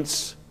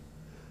balance.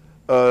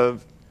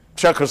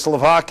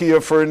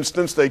 Czechoslovakia, for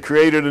instance, they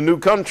created a new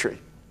country.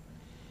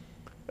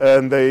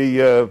 And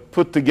they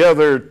put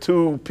together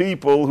two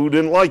people who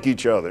didn't like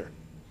each other,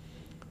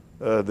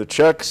 the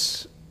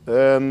Czechs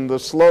and the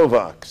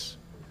Slovaks.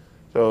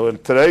 So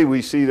today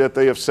we see that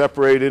they have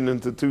separated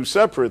into two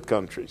separate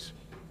countries.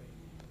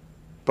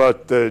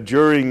 But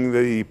during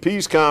the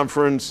peace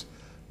conference,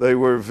 they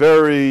were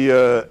very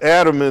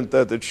adamant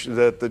that the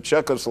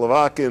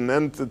Czechoslovakian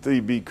entity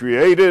be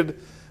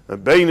created.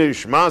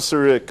 Banish,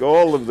 Masaryk,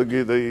 all of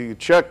the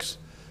Czechs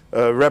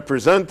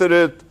represented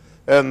it,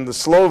 and the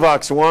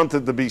Slovaks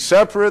wanted to be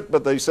separate,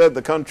 but they said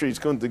the countries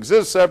couldn't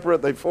exist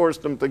separate. They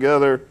forced them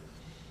together,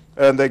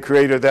 and they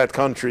created that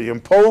country. In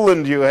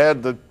Poland, you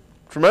had the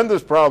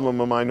tremendous problem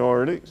of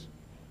minorities.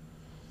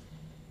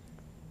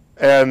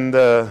 And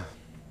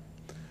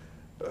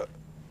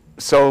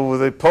so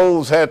the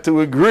Poles had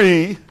to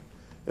agree,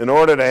 in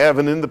order to have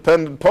an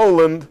independent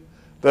Poland,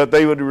 that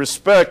they would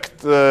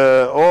respect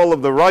all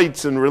of the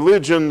rights and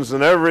religions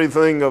and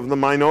everything of the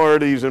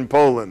minorities in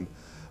Poland.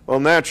 Well,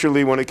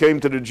 naturally, when it came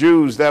to the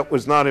Jews, that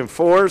was not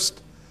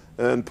enforced,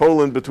 and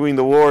Poland between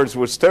the wars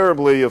was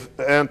terribly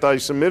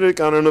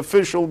anti-Semitic on an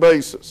official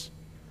basis.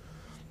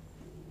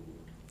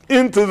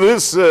 Into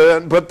this,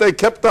 but they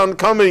kept on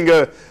coming,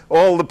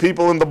 all the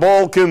people in the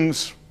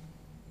Balkans.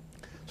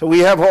 So we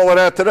have all of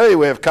that today.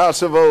 We have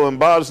Kosovo and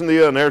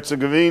Bosnia and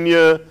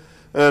Herzegovina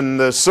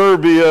and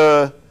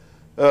Serbia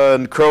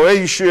and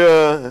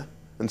Croatia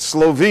and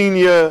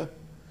Slovenia.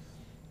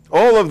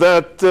 All of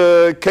that,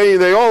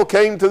 they all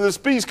came to this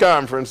peace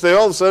conference. They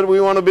all said,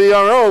 we want to be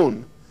our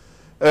own.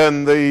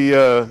 And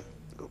the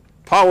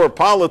power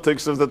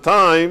politics of the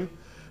time,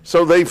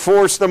 so they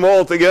forced them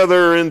all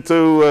together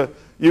into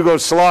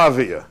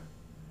Yugoslavia,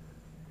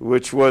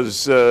 which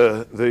was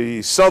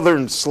the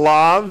southern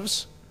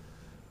Slavs,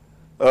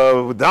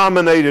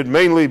 dominated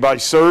mainly by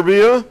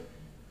Serbia.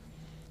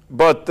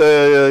 but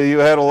you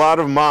had a lot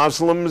of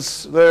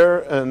Muslims there,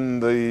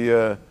 and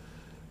the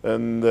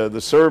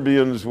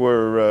Serbians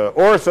were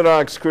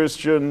Orthodox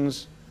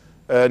Christians,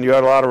 and you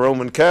had a lot of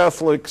Roman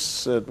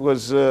Catholics. It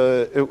was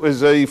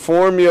a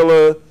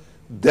formula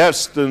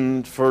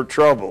destined for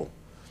trouble.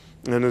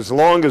 And as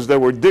long as there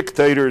were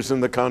dictators in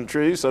the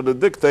country, so the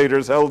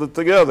dictators held it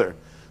together.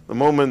 The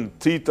moment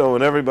Tito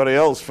and everybody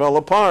else fell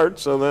apart,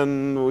 so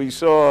then we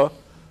saw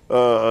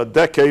a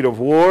decade of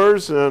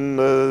wars, and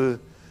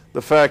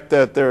the fact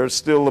that there are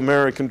still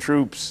American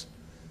troops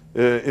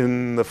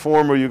in the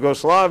former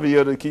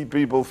Yugoslavia to keep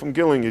people from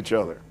killing each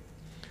other.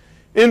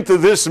 Into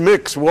this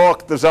mix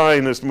walked the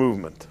Zionist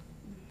movement.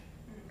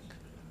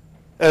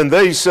 And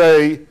they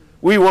say,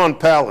 we want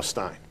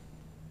Palestine.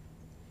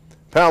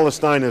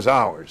 Palestine is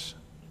ours.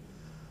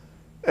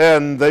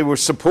 And they were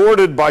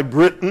supported by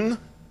Britain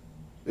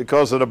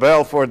because of the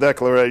Balfour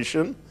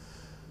Declaration,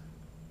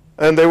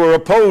 and they were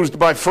opposed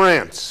by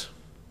France.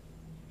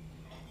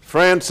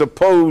 France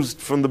opposed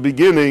from the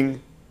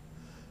beginning,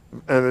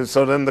 and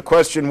so then the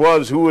question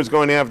was who was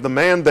going to have the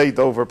mandate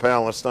over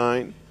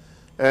Palestine,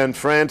 and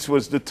France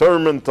was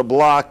determined to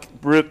block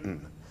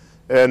Britain.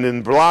 And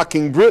in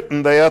blocking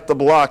Britain, they had to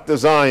block the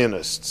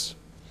Zionists.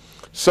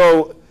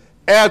 So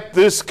at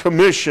this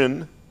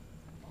commission,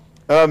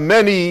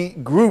 many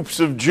groups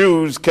of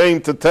Jews came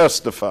to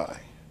testify.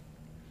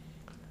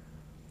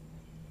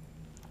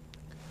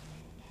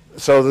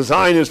 So the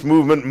Zionist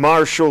movement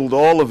marshaled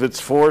all of its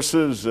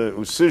forces,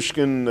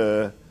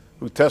 Usishkin,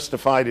 who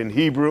testified in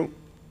Hebrew,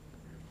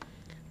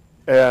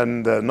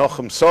 and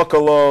Nochem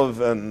Sokolov,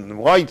 and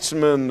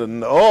Weitzman,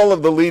 and all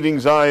of the leading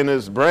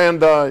Zionists,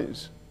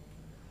 Brandeis.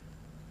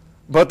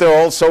 But there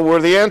also were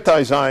the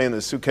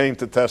anti-Zionists who came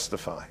to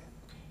testify.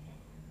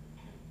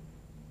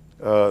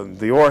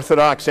 The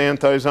Orthodox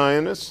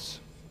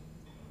anti-Zionists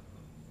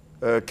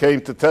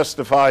came to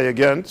testify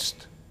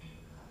against,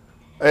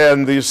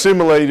 and the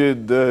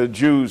assimilated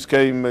Jews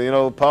came. You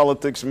know,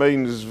 politics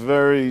means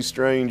very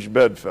strange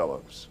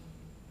bedfellows.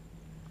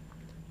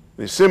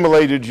 The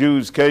assimilated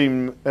Jews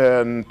came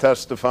and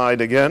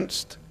testified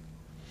against,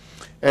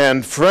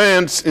 and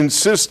France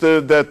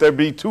insisted that there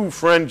be two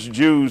French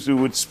Jews who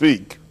would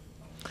speak.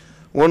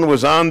 One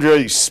was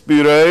André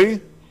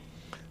Spiré,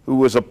 who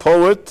was a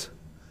poet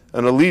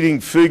and a leading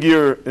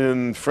figure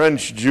in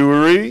French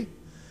Jewry,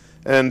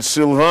 and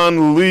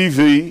Sylvain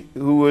Lévy,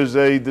 who was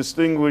a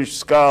distinguished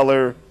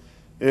scholar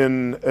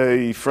in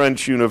a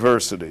French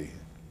university.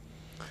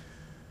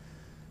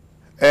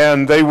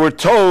 And they were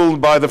told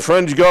by the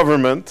French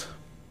government,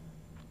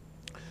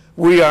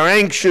 we are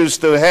anxious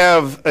to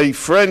have a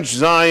French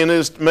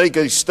Zionist make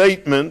a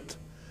statement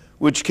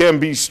which can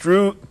be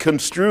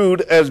construed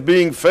as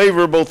being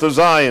favorable to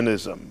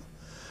Zionism.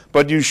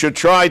 But you should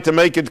try to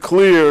make it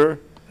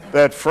clear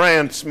that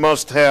France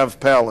must have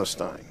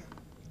Palestine.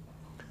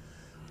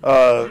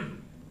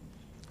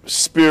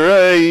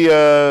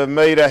 Spiré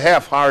made a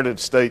half-hearted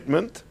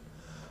statement,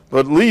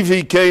 but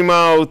Lévy came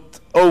out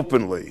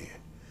openly.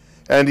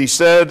 And he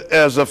said,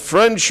 as a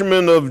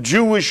Frenchman of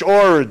Jewish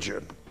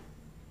origin,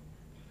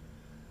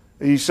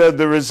 he said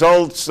the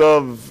results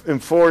of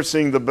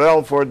enforcing the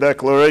Balfour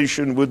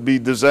Declaration would be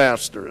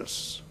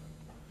disastrous.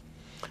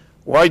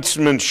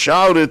 Weitzman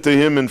shouted to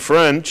him in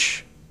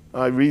French,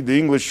 I read the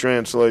English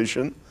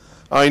translation,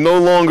 I no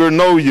longer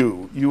know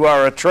you, you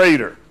are a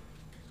traitor.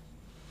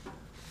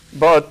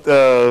 But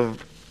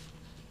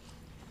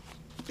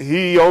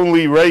he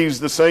only raised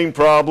the same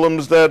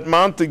problems that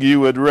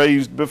Montague had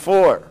raised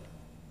before.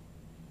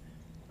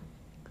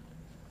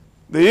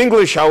 The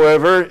English,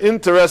 however,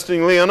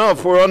 interestingly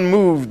enough, were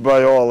unmoved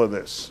by all of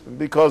this.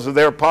 Because of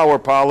their power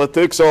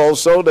politics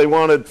also, they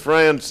wanted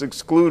France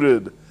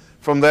excluded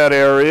from that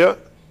area.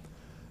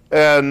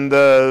 And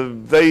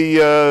they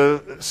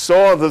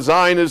saw the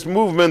Zionist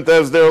movement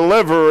as their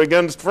lever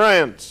against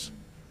France,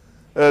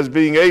 as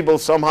being able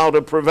somehow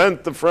to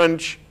prevent the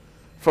French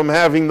from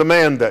having the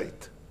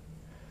mandate.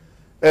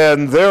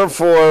 And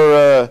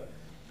therefore,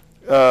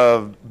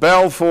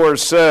 Balfour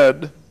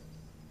said,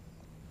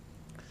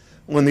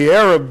 when the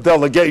Arab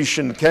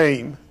delegation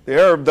came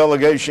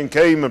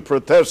and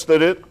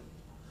protested it.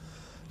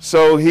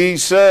 So he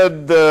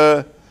said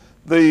the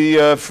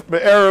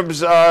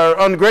Arabs are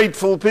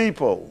ungrateful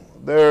people.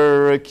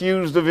 They're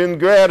accused of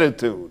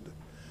ingratitude.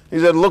 He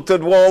said, look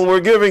at all we're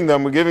giving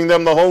them. We're giving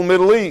them the whole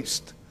Middle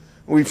East.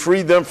 We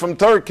freed them from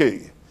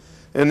Turkey.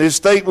 And his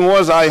statement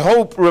was, I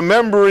hope,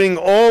 remembering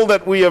all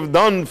that we have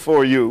done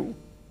for you,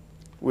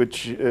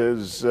 which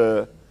is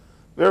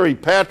very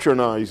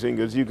patronizing,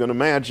 as you can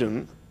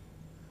imagine,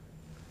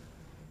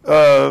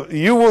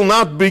 you will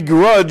not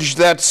begrudge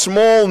that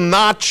small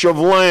notch of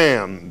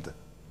land,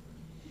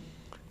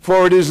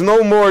 for it is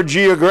no more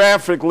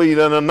geographically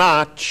than a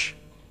notch,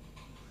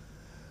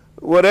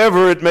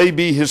 whatever it may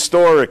be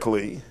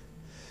historically.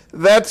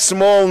 That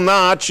small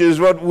notch is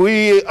what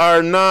we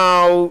are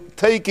now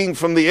taking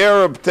from the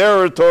Arab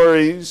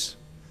territories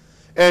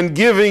and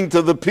giving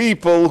to the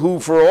people who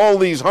for all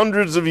these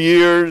hundreds of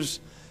years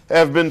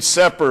have been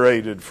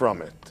separated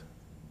from it.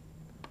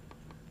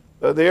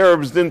 The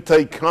Arabs didn't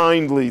take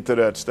kindly to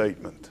that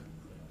statement.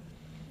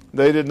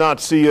 They did not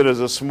see it as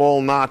a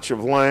small notch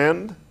of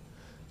land.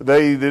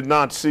 They did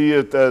not see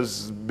it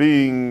as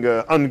being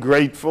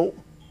ungrateful.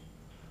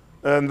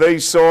 And they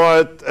saw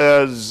it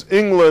as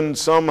England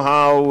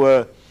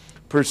somehow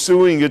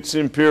pursuing its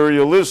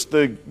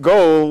imperialistic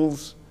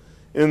goals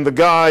in the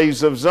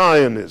guise of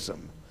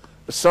Zionism,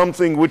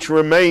 something which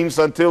remains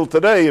until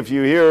today. If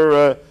you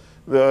hear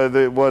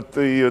what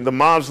the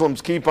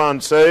Muslims keep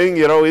on saying,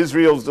 you know,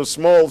 Israel's the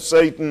small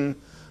Satan,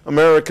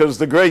 America's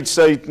the great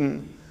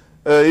Satan.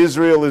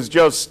 Israel is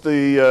just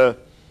the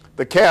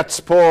cat's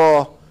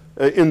paw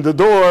in the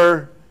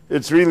door.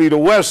 It's really the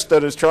West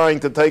that is trying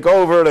to take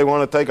over. They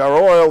want to take our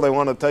oil. They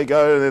want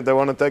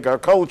to take our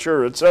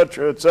culture,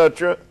 etc.,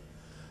 etc.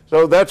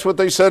 So that's what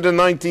they said in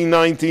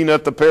 1919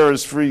 at the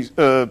Paris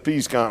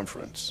Peace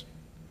Conference.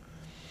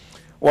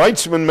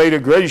 Weizmann made a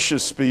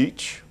gracious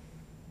speech.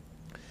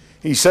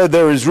 He said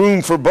there is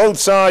room for both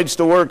sides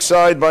to work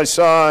side by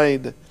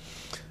side.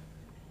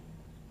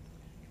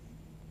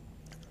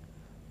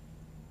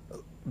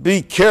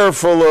 Be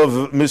careful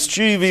of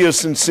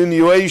mischievous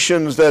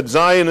insinuations that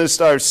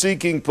Zionists are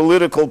seeking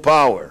political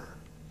power.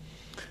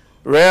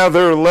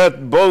 Rather,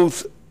 let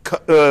both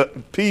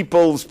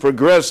peoples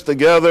progress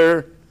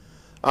together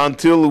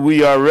until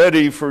we are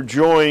ready for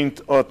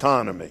joint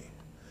autonomy.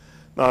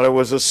 Now, there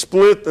was a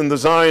split in the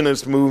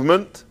Zionist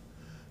movement.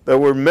 There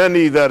were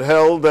many that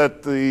held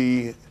that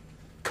the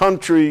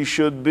country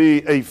should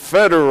be a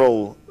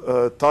federal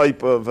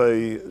type of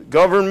a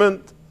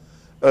government.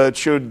 It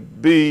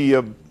should be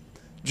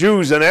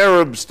Jews and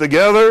Arabs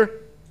together.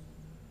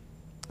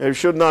 There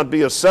should not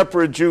be a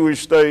separate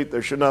Jewish state.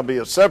 There should not be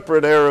a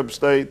separate Arab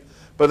state.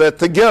 But that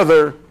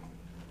together,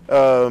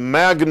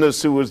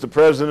 Magnus, who was the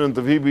president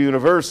of Hebrew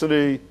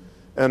University,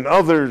 and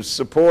others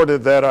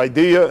supported that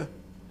idea.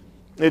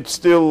 It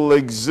still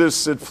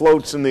exists. It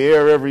floats in the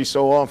air every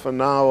so often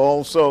now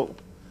also,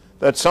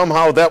 that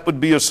somehow that would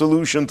be a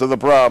solution to the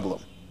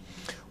problem.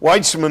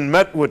 Weizmann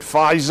met with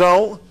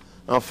Faisal.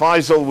 Now,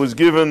 Faisal was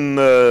given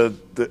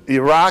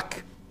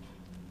Iraq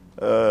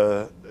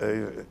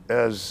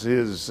as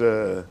his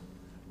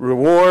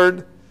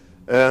reward,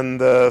 and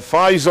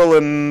Faisal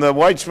and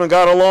Weizmann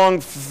got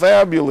along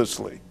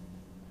fabulously.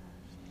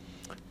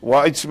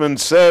 Weizmann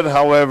said,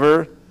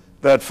 however,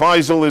 that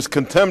Faisal is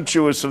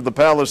contemptuous of the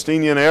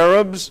Palestinian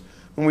Arabs,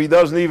 whom he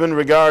doesn't even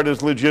regard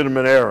as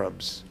legitimate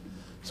Arabs.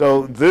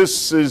 So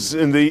this is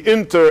in the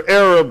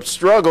inter-Arab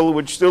struggle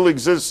which still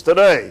exists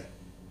today,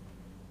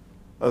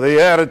 the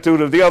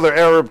attitude of the other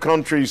Arab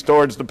countries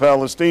towards the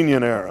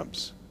Palestinian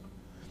Arabs.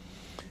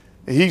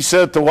 He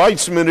said to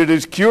Weizmann, it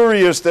is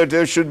curious that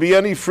there should be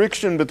any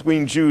friction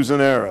between Jews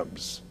and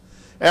Arabs.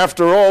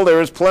 After all,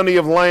 there is plenty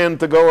of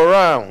land to go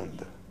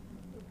around.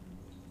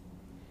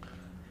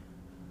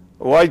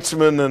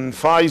 Weizmann and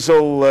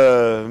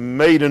Faisal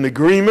made an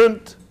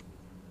agreement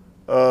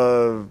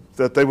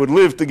that they would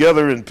live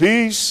together in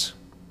peace,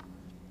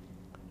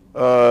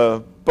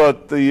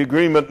 but the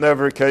agreement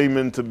never came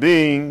into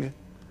being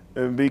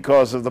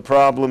because of the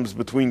problems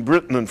between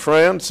Britain and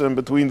France and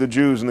between the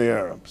Jews and the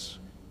Arabs.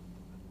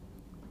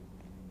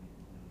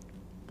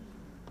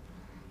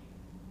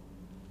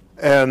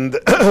 And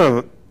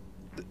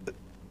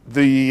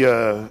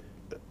the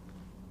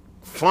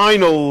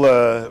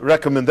final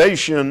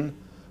recommendation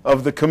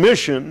of the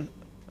commission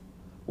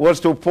was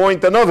to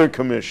appoint another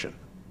commission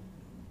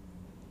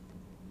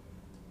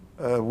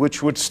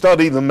which would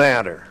study the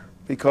matter,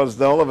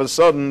 because all of a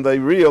sudden they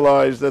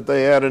realized that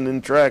they had an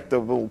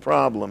intractable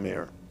problem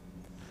here.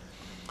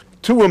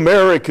 2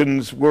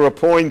 Americans were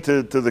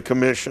appointed to the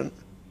commission,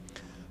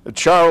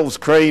 Charles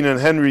Crane and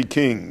Henry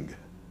King.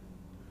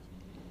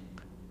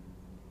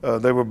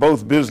 They were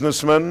both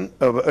businessmen.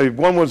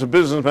 One was a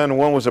businessman and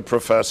one was a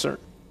professor.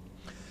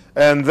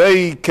 And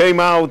they came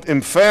out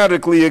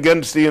emphatically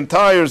against the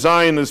entire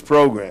Zionist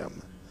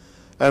program.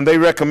 And they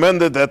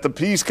recommended that the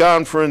peace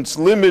conference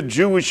limit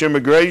Jewish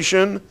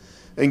immigration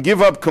and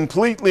give up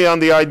completely on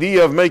the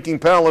idea of making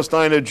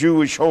Palestine a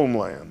Jewish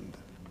homeland.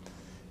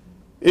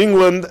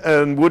 England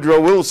and Woodrow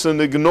Wilson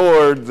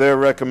ignored their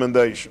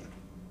recommendation.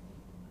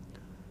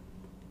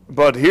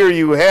 But here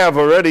you have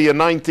already in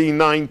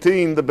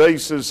 1919 the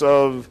basis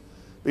of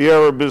the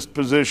Arabist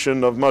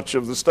position of much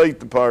of the State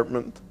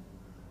Department,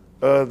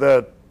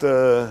 that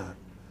the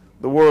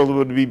world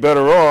would be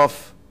better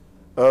off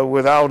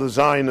without a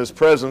Zionist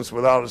presence,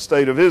 without a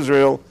state of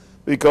Israel,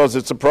 because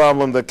it's a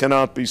problem that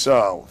cannot be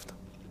solved.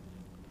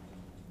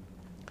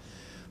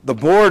 The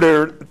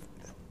border,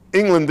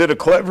 England did a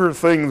clever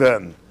thing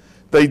then.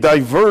 They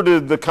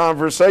diverted the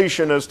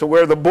conversation as to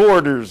where the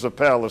borders of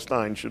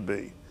Palestine should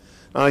be.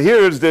 Now here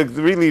is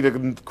really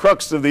the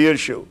crux of the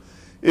issue.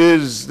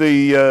 Is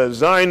the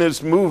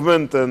Zionist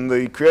movement and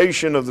the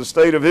creation of the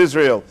State of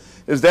Israel,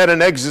 is that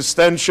an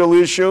existential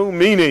issue?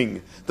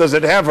 Meaning, does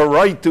it have a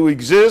right to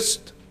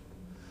exist?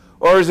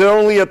 Or is it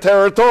only a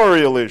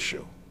territorial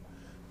issue?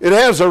 It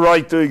has a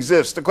right to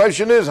exist. The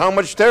question is, how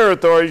much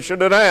territory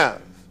should it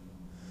have?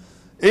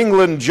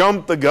 England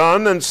jumped the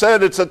gun and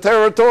said it's a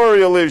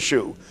territorial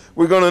issue.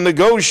 We're going to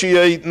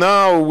negotiate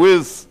now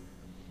with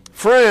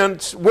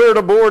France where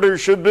the border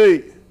should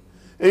be.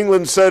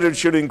 England said it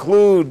should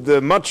include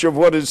much of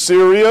what is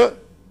Syria.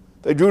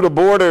 They drew the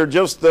border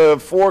just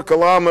 4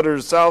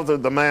 kilometers south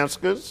of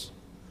Damascus.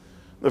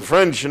 The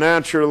French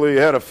naturally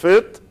had a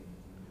fit.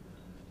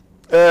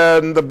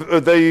 And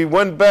they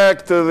went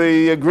back to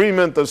the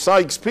agreement, the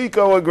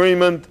Sykes-Picot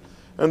Agreement,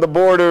 and the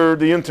border,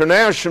 the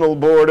international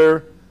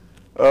border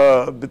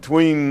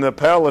between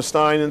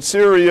Palestine and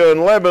Syria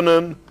and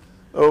Lebanon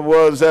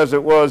was as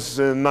it was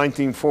in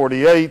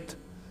 1948.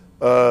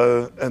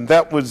 And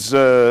that was,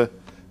 so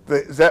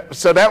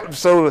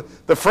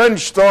the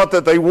French thought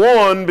that they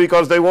won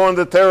because they won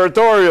the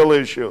territorial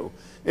issue.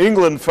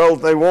 England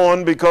felt they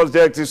won because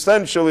the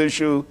existential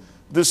issue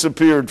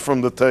disappeared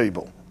from the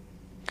table.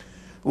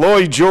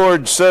 Lloyd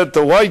George said to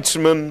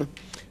Weizmann,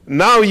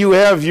 now you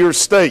have your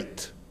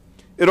state.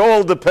 It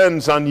all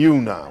depends on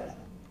you now.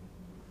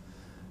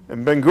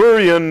 And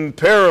Ben-Gurion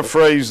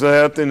paraphrased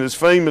that in his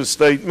famous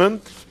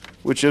statement,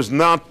 which has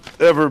not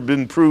ever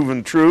been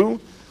proven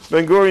true.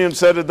 Ben-Gurion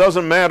said, it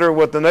doesn't matter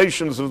what the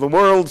nations of the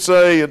world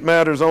say, it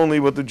matters only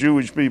what the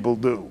Jewish people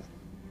do.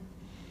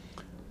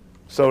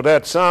 So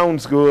that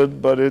sounds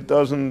good, but it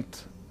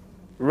doesn't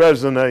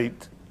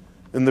resonate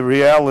in the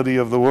reality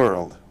of the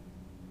world.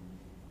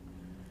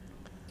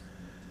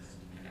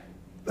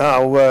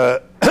 Now,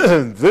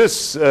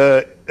 this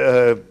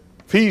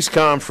peace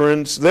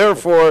conference,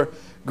 therefore,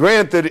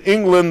 granted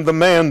England the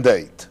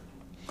mandate.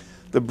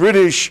 The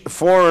British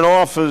Foreign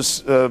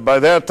Office by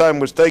that time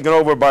was taken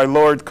over by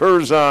Lord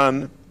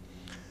Curzon,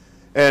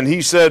 and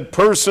he said,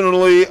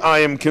 personally, I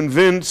am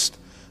convinced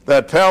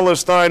that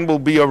Palestine will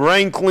be a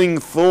rankling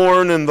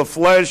thorn in the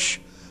flesh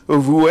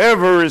of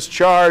whoever is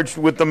charged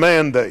with the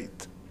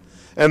mandate,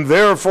 and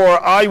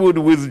therefore I would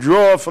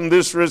withdraw from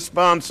this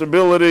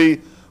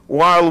responsibility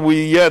while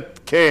we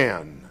yet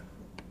can.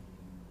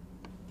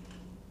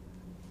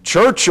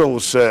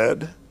 Churchill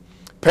said,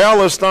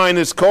 Palestine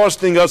is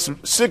costing us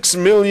 £6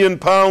 million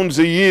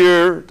a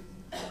year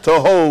to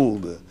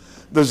hold.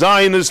 The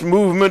Zionist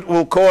movement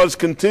will cause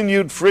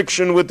continued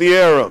friction with the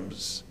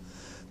Arabs.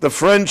 The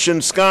French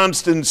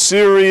ensconced in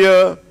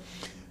Syria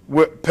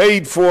were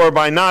paid for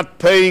by not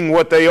paying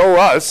what they owe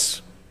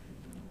us,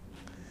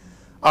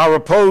 are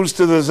opposed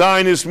to the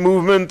Zionist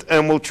movement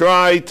and will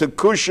try to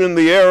cushion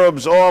the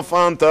Arabs off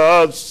onto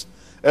us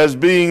as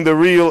being the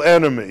real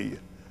enemy.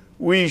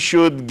 We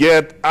should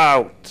get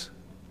out.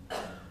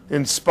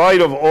 In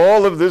spite of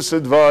all of this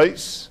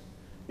advice,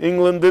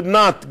 England did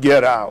not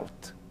get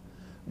out.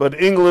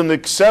 But England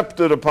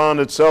accepted upon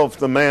itself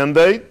the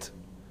mandate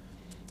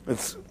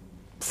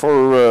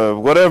for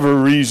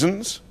whatever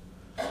reasons.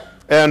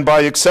 And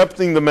by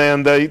accepting the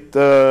mandate,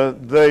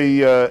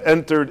 they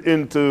entered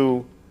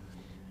into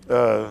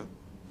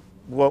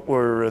what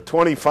were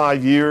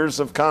 25 years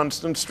of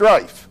constant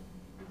strife.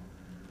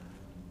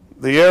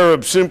 The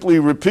Arabs simply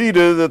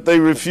repeated that they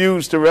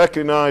refused to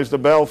recognize the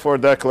Balfour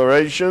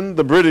Declaration,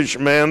 the British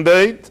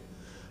mandate,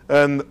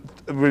 and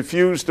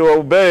refused to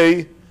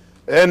obey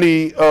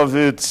any of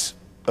its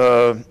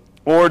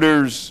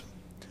orders.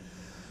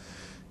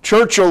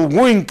 Churchill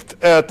winked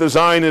at the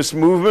Zionist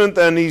movement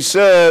and he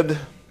said,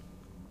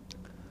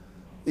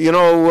 you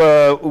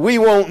know, we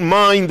won't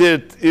mind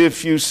it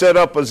if you set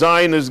up a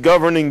Zionist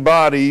governing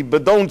body,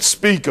 but don't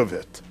speak of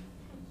it.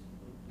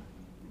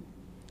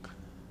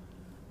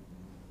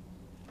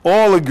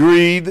 All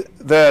agreed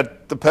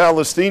that the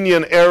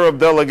Palestinian Arab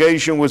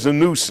delegation was a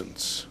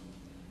nuisance.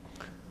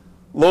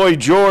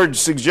 Lloyd George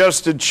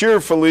suggested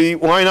cheerfully,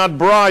 why not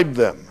bribe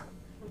them?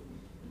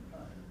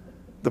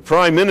 The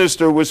Prime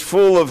Minister was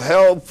full of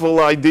helpful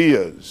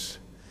ideas.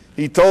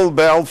 He told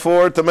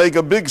Balfour to make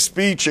a big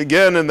speech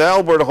again in the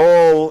Albert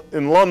Hall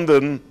in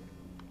London,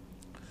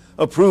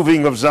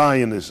 approving of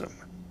Zionism.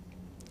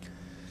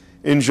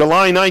 In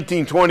July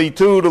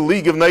 1922, the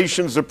League of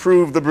Nations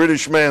approved the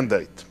British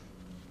mandate.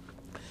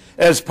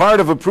 As part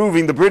of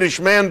approving the British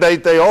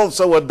mandate, they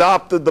also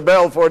adopted the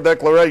Balfour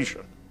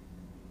Declaration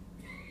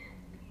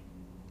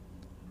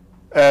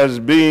as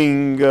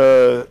being,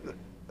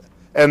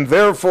 and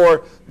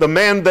therefore the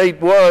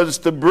mandate was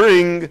to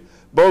bring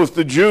both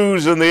the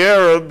Jews and the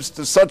Arabs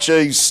to such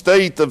a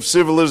state of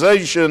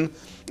civilization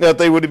that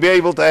they would be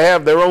able to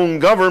have their own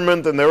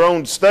government and their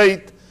own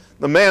state.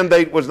 The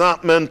mandate was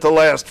not meant to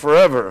last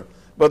forever,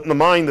 but in the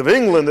mind of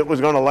England it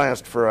was going to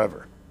last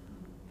forever.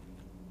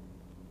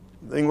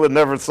 England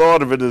never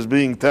thought of it as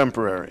being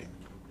temporary.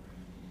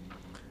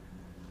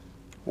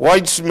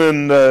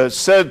 Weizmann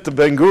said to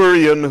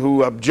Ben-Gurion,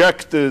 who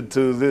objected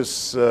to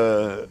this,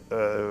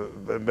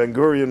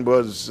 Ben-Gurion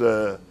was,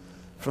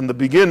 from the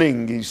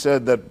beginning, he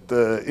said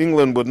that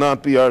England would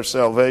not be our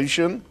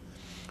salvation.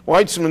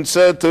 Weizmann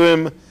said to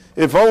him,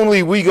 if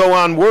only we go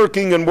on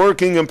working and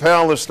working in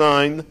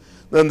Palestine,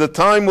 then the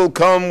time will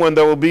come when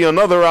there will be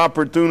another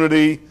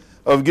opportunity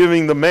of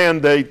giving the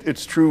mandate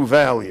its true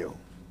value.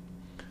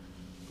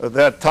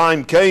 That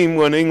time came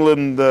when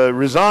England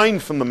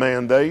resigned from the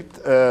mandate,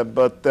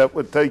 but that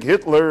would take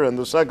Hitler and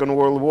the Second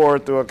World War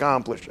to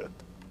accomplish it.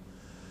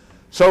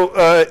 So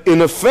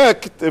in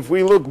effect, if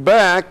we look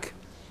back,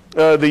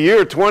 the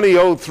year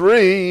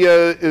 2003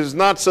 is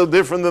not so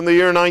different than the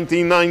year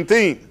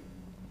 1919.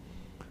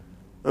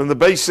 And the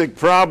basic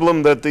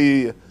problem that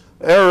the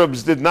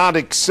Arabs did not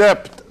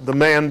accept the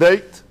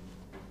mandate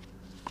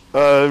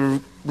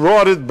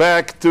brought it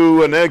back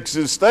to an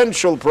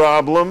existential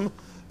problem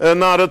and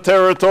not a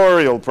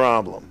territorial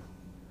problem.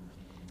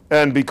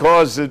 And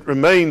because it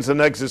remains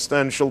an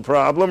existential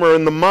problem, or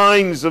in the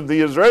minds of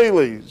the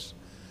Israelis,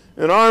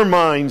 in our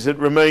minds it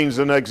remains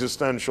an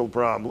existential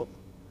problem.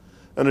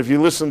 And if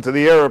you listen to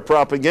the Arab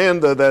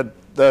propaganda,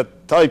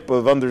 that type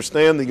of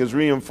understanding is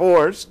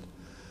reinforced.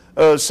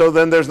 So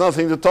then there's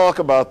nothing to talk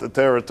about the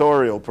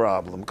territorial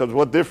problem, because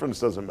what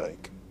difference does it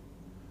make?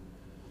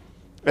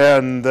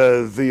 And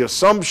the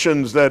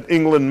assumptions that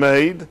England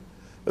made,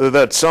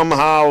 that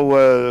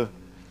somehow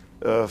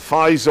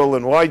Faisal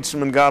and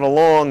Weizmann got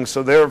along,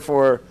 so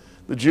therefore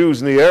the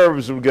Jews and the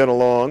Arabs would get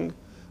along,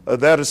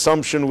 that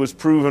assumption was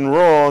proven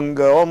wrong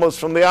almost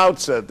from the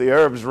outset. The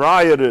Arabs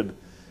rioted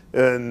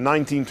in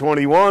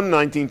 1921,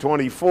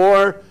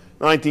 1924,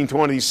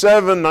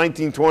 1927,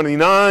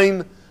 1929,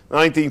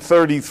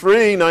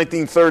 1933,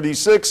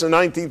 1936, and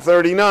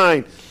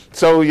 1939.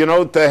 So, you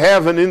know, to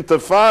have an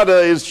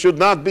intifada should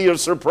not be a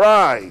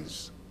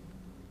surprise.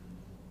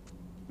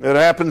 It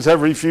happens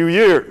every few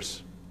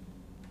years.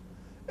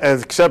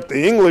 Except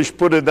the English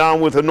put it down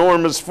with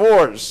enormous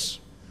force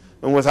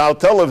and without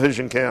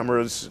television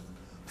cameras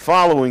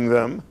following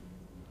them,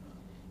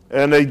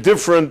 and a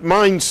different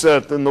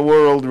mindset in the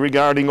world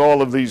regarding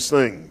all of these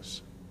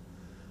things.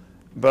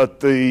 But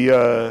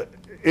the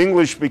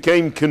English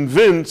became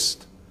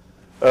convinced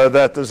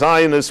that the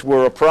Zionists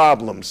were a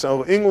problem.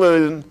 So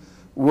England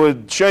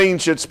would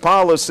change its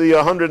policy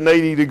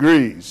 180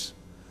 degrees.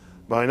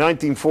 By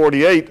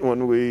 1948,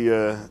 when we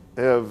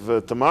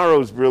have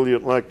tomorrow's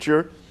brilliant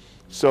lecture,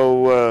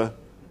 so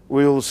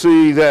we'll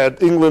see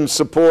that England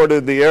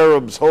supported the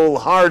Arabs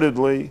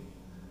wholeheartedly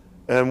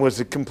and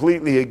was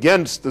completely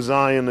against the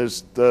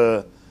Zionist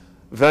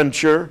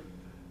venture,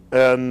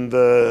 and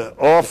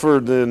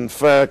offered, in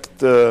fact,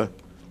 to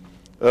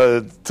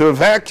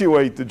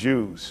evacuate the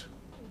Jews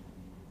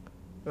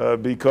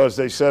because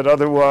they said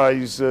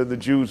otherwise the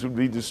Jews would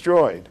be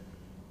destroyed.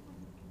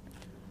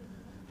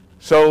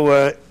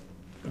 So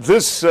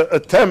this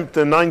attempt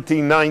in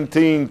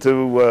 1919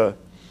 to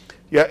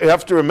you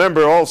have to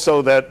remember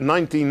also that in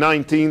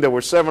 1919 there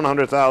were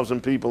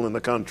 700,000 people in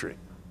the country.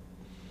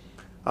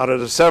 Out of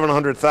the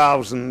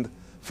 700,000,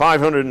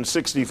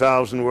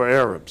 560,000 were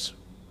Arabs.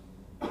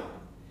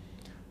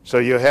 So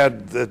you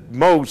had at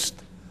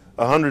most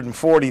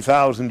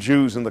 140,000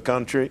 Jews in the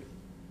country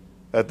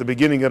at the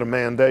beginning of the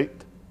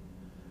mandate.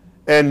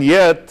 And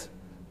yet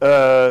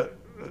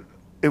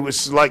it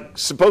was like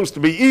supposed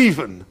to be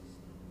even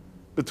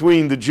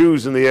between the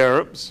Jews and the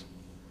Arabs.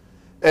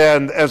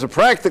 And as a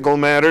practical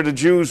matter, the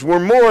Jews were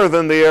more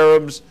than the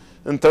Arabs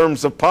in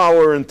terms of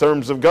power, in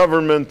terms of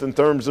government, in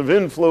terms of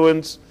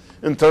influence,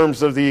 in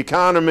terms of the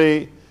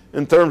economy,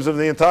 in terms of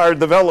the entire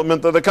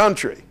development of the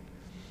country.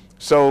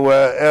 So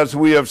as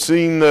we have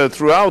seen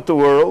throughout the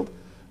world,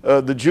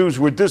 the Jews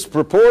were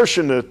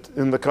disproportionate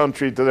in the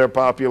country to their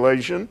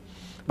population.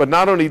 But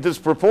not only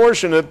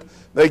disproportionate,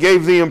 they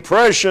gave the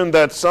impression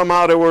that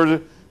somehow there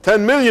were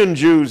 10 million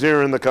Jews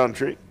here in the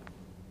country,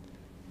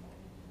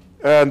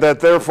 and that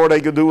therefore they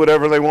could do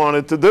whatever they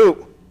wanted to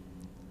do.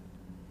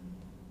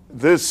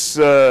 This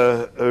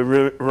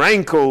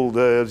rankled,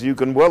 as you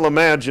can well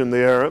imagine, the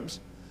Arabs.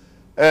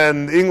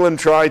 And England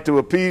tried to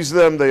appease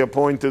them. They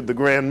appointed the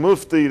Grand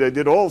Mufti. They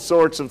did all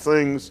sorts of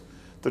things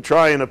to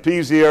try and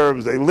appease the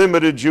Arabs. They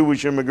limited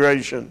Jewish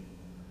immigration.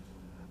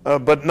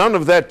 But none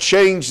of that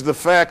changed the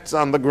facts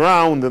on the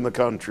ground in the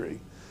country.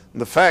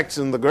 And the facts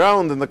on the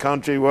ground in the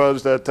country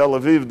was that Tel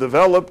Aviv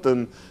developed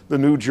and the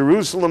New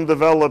Jerusalem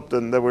developed,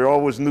 and there were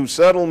always new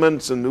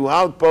settlements and new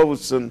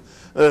outposts, and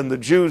the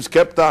Jews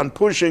kept on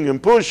pushing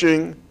and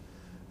pushing,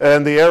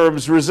 and the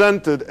Arabs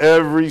resented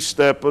every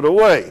step of the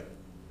way.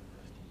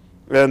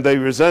 And they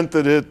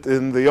resented it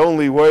in the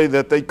only way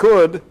that they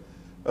could,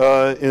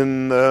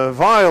 in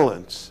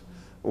violence.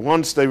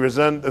 Once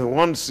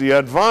you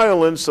had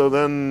violence, so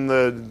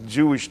then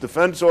Jewish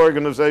defense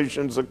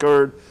organizations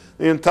occurred.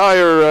 The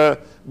entire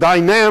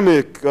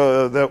dynamic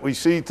that we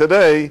see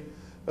today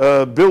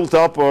built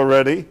up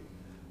already,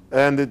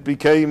 and it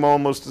became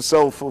almost a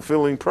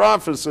self-fulfilling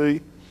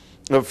prophecy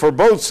for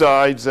both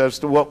sides as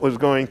to what was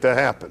going to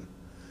happen.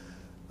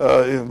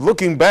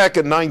 Looking back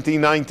at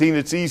 1919,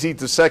 it's easy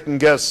to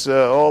second-guess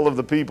all of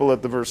the people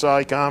at the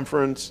Versailles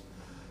Conference.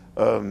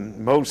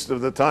 Most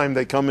of the time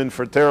they come in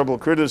for terrible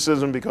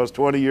criticism because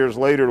 20 years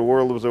later the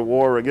world was at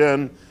war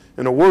again,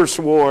 in a worse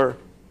war,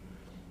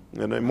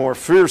 in a more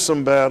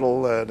fearsome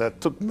battle that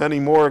took many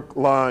more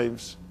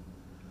lives.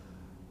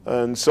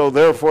 And so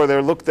therefore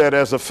they're looked at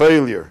as a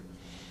failure.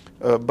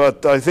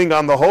 But I think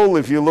on the whole,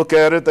 if you look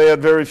at it, they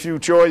had very few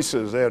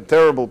choices. They had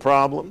terrible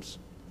problems.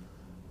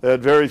 They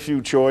had very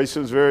few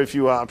choices, very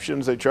few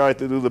options. They tried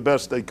to do the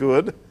best they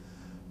could.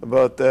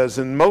 But as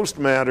in most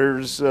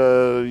matters,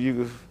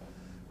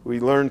 we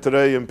learned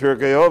today in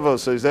Pirkei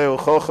Avos, Zeu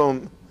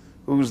Chochem,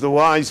 who's the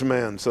wise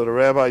man. So the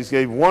rabbis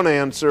gave one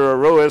answer, a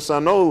roes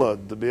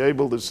anolad, to be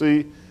able to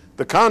see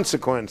the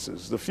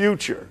consequences, the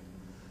future.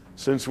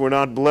 since we're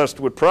not blessed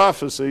with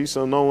prophecy,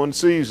 so no one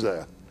sees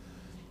that.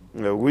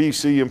 We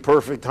see in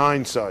perfect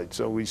hindsight,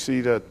 so we see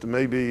that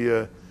maybe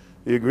the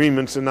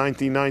agreements in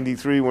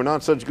 1993 were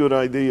not such good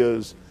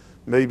ideas.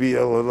 Maybe the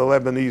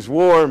Lebanese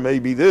war,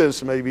 maybe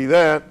this, maybe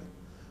that,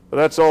 but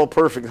that's all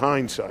perfect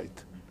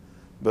hindsight.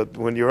 But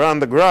when you're on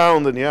the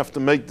ground and you have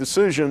to make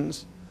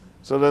decisions,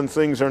 so then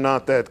things are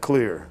not that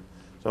clear.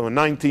 So in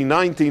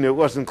 1919, it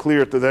wasn't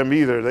clear to them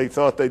either. They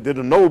thought they did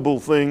a noble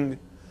thing.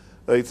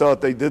 They thought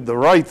they did the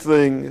right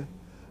thing.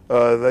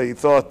 They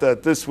thought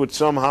that this would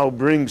somehow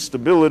bring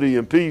stability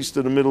and peace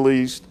to the Middle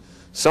East,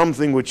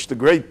 something which the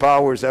great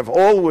powers have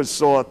always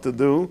sought to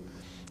do.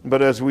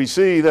 But as we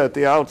see that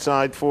the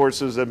outside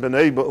forces have been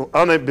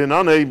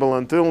unable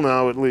until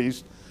now at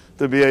least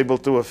to be able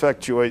to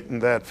effectuate in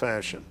that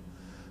fashion.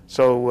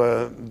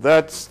 So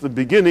that's the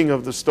beginning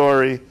of the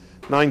story,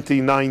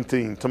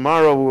 1919.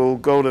 Tomorrow we'll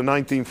go to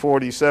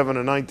 1947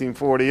 and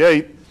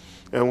 1948,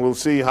 and we'll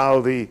see how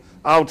the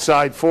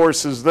outside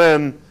forces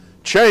then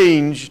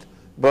changed,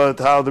 but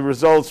how the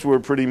results were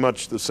pretty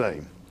much the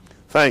same.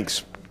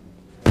 Thanks.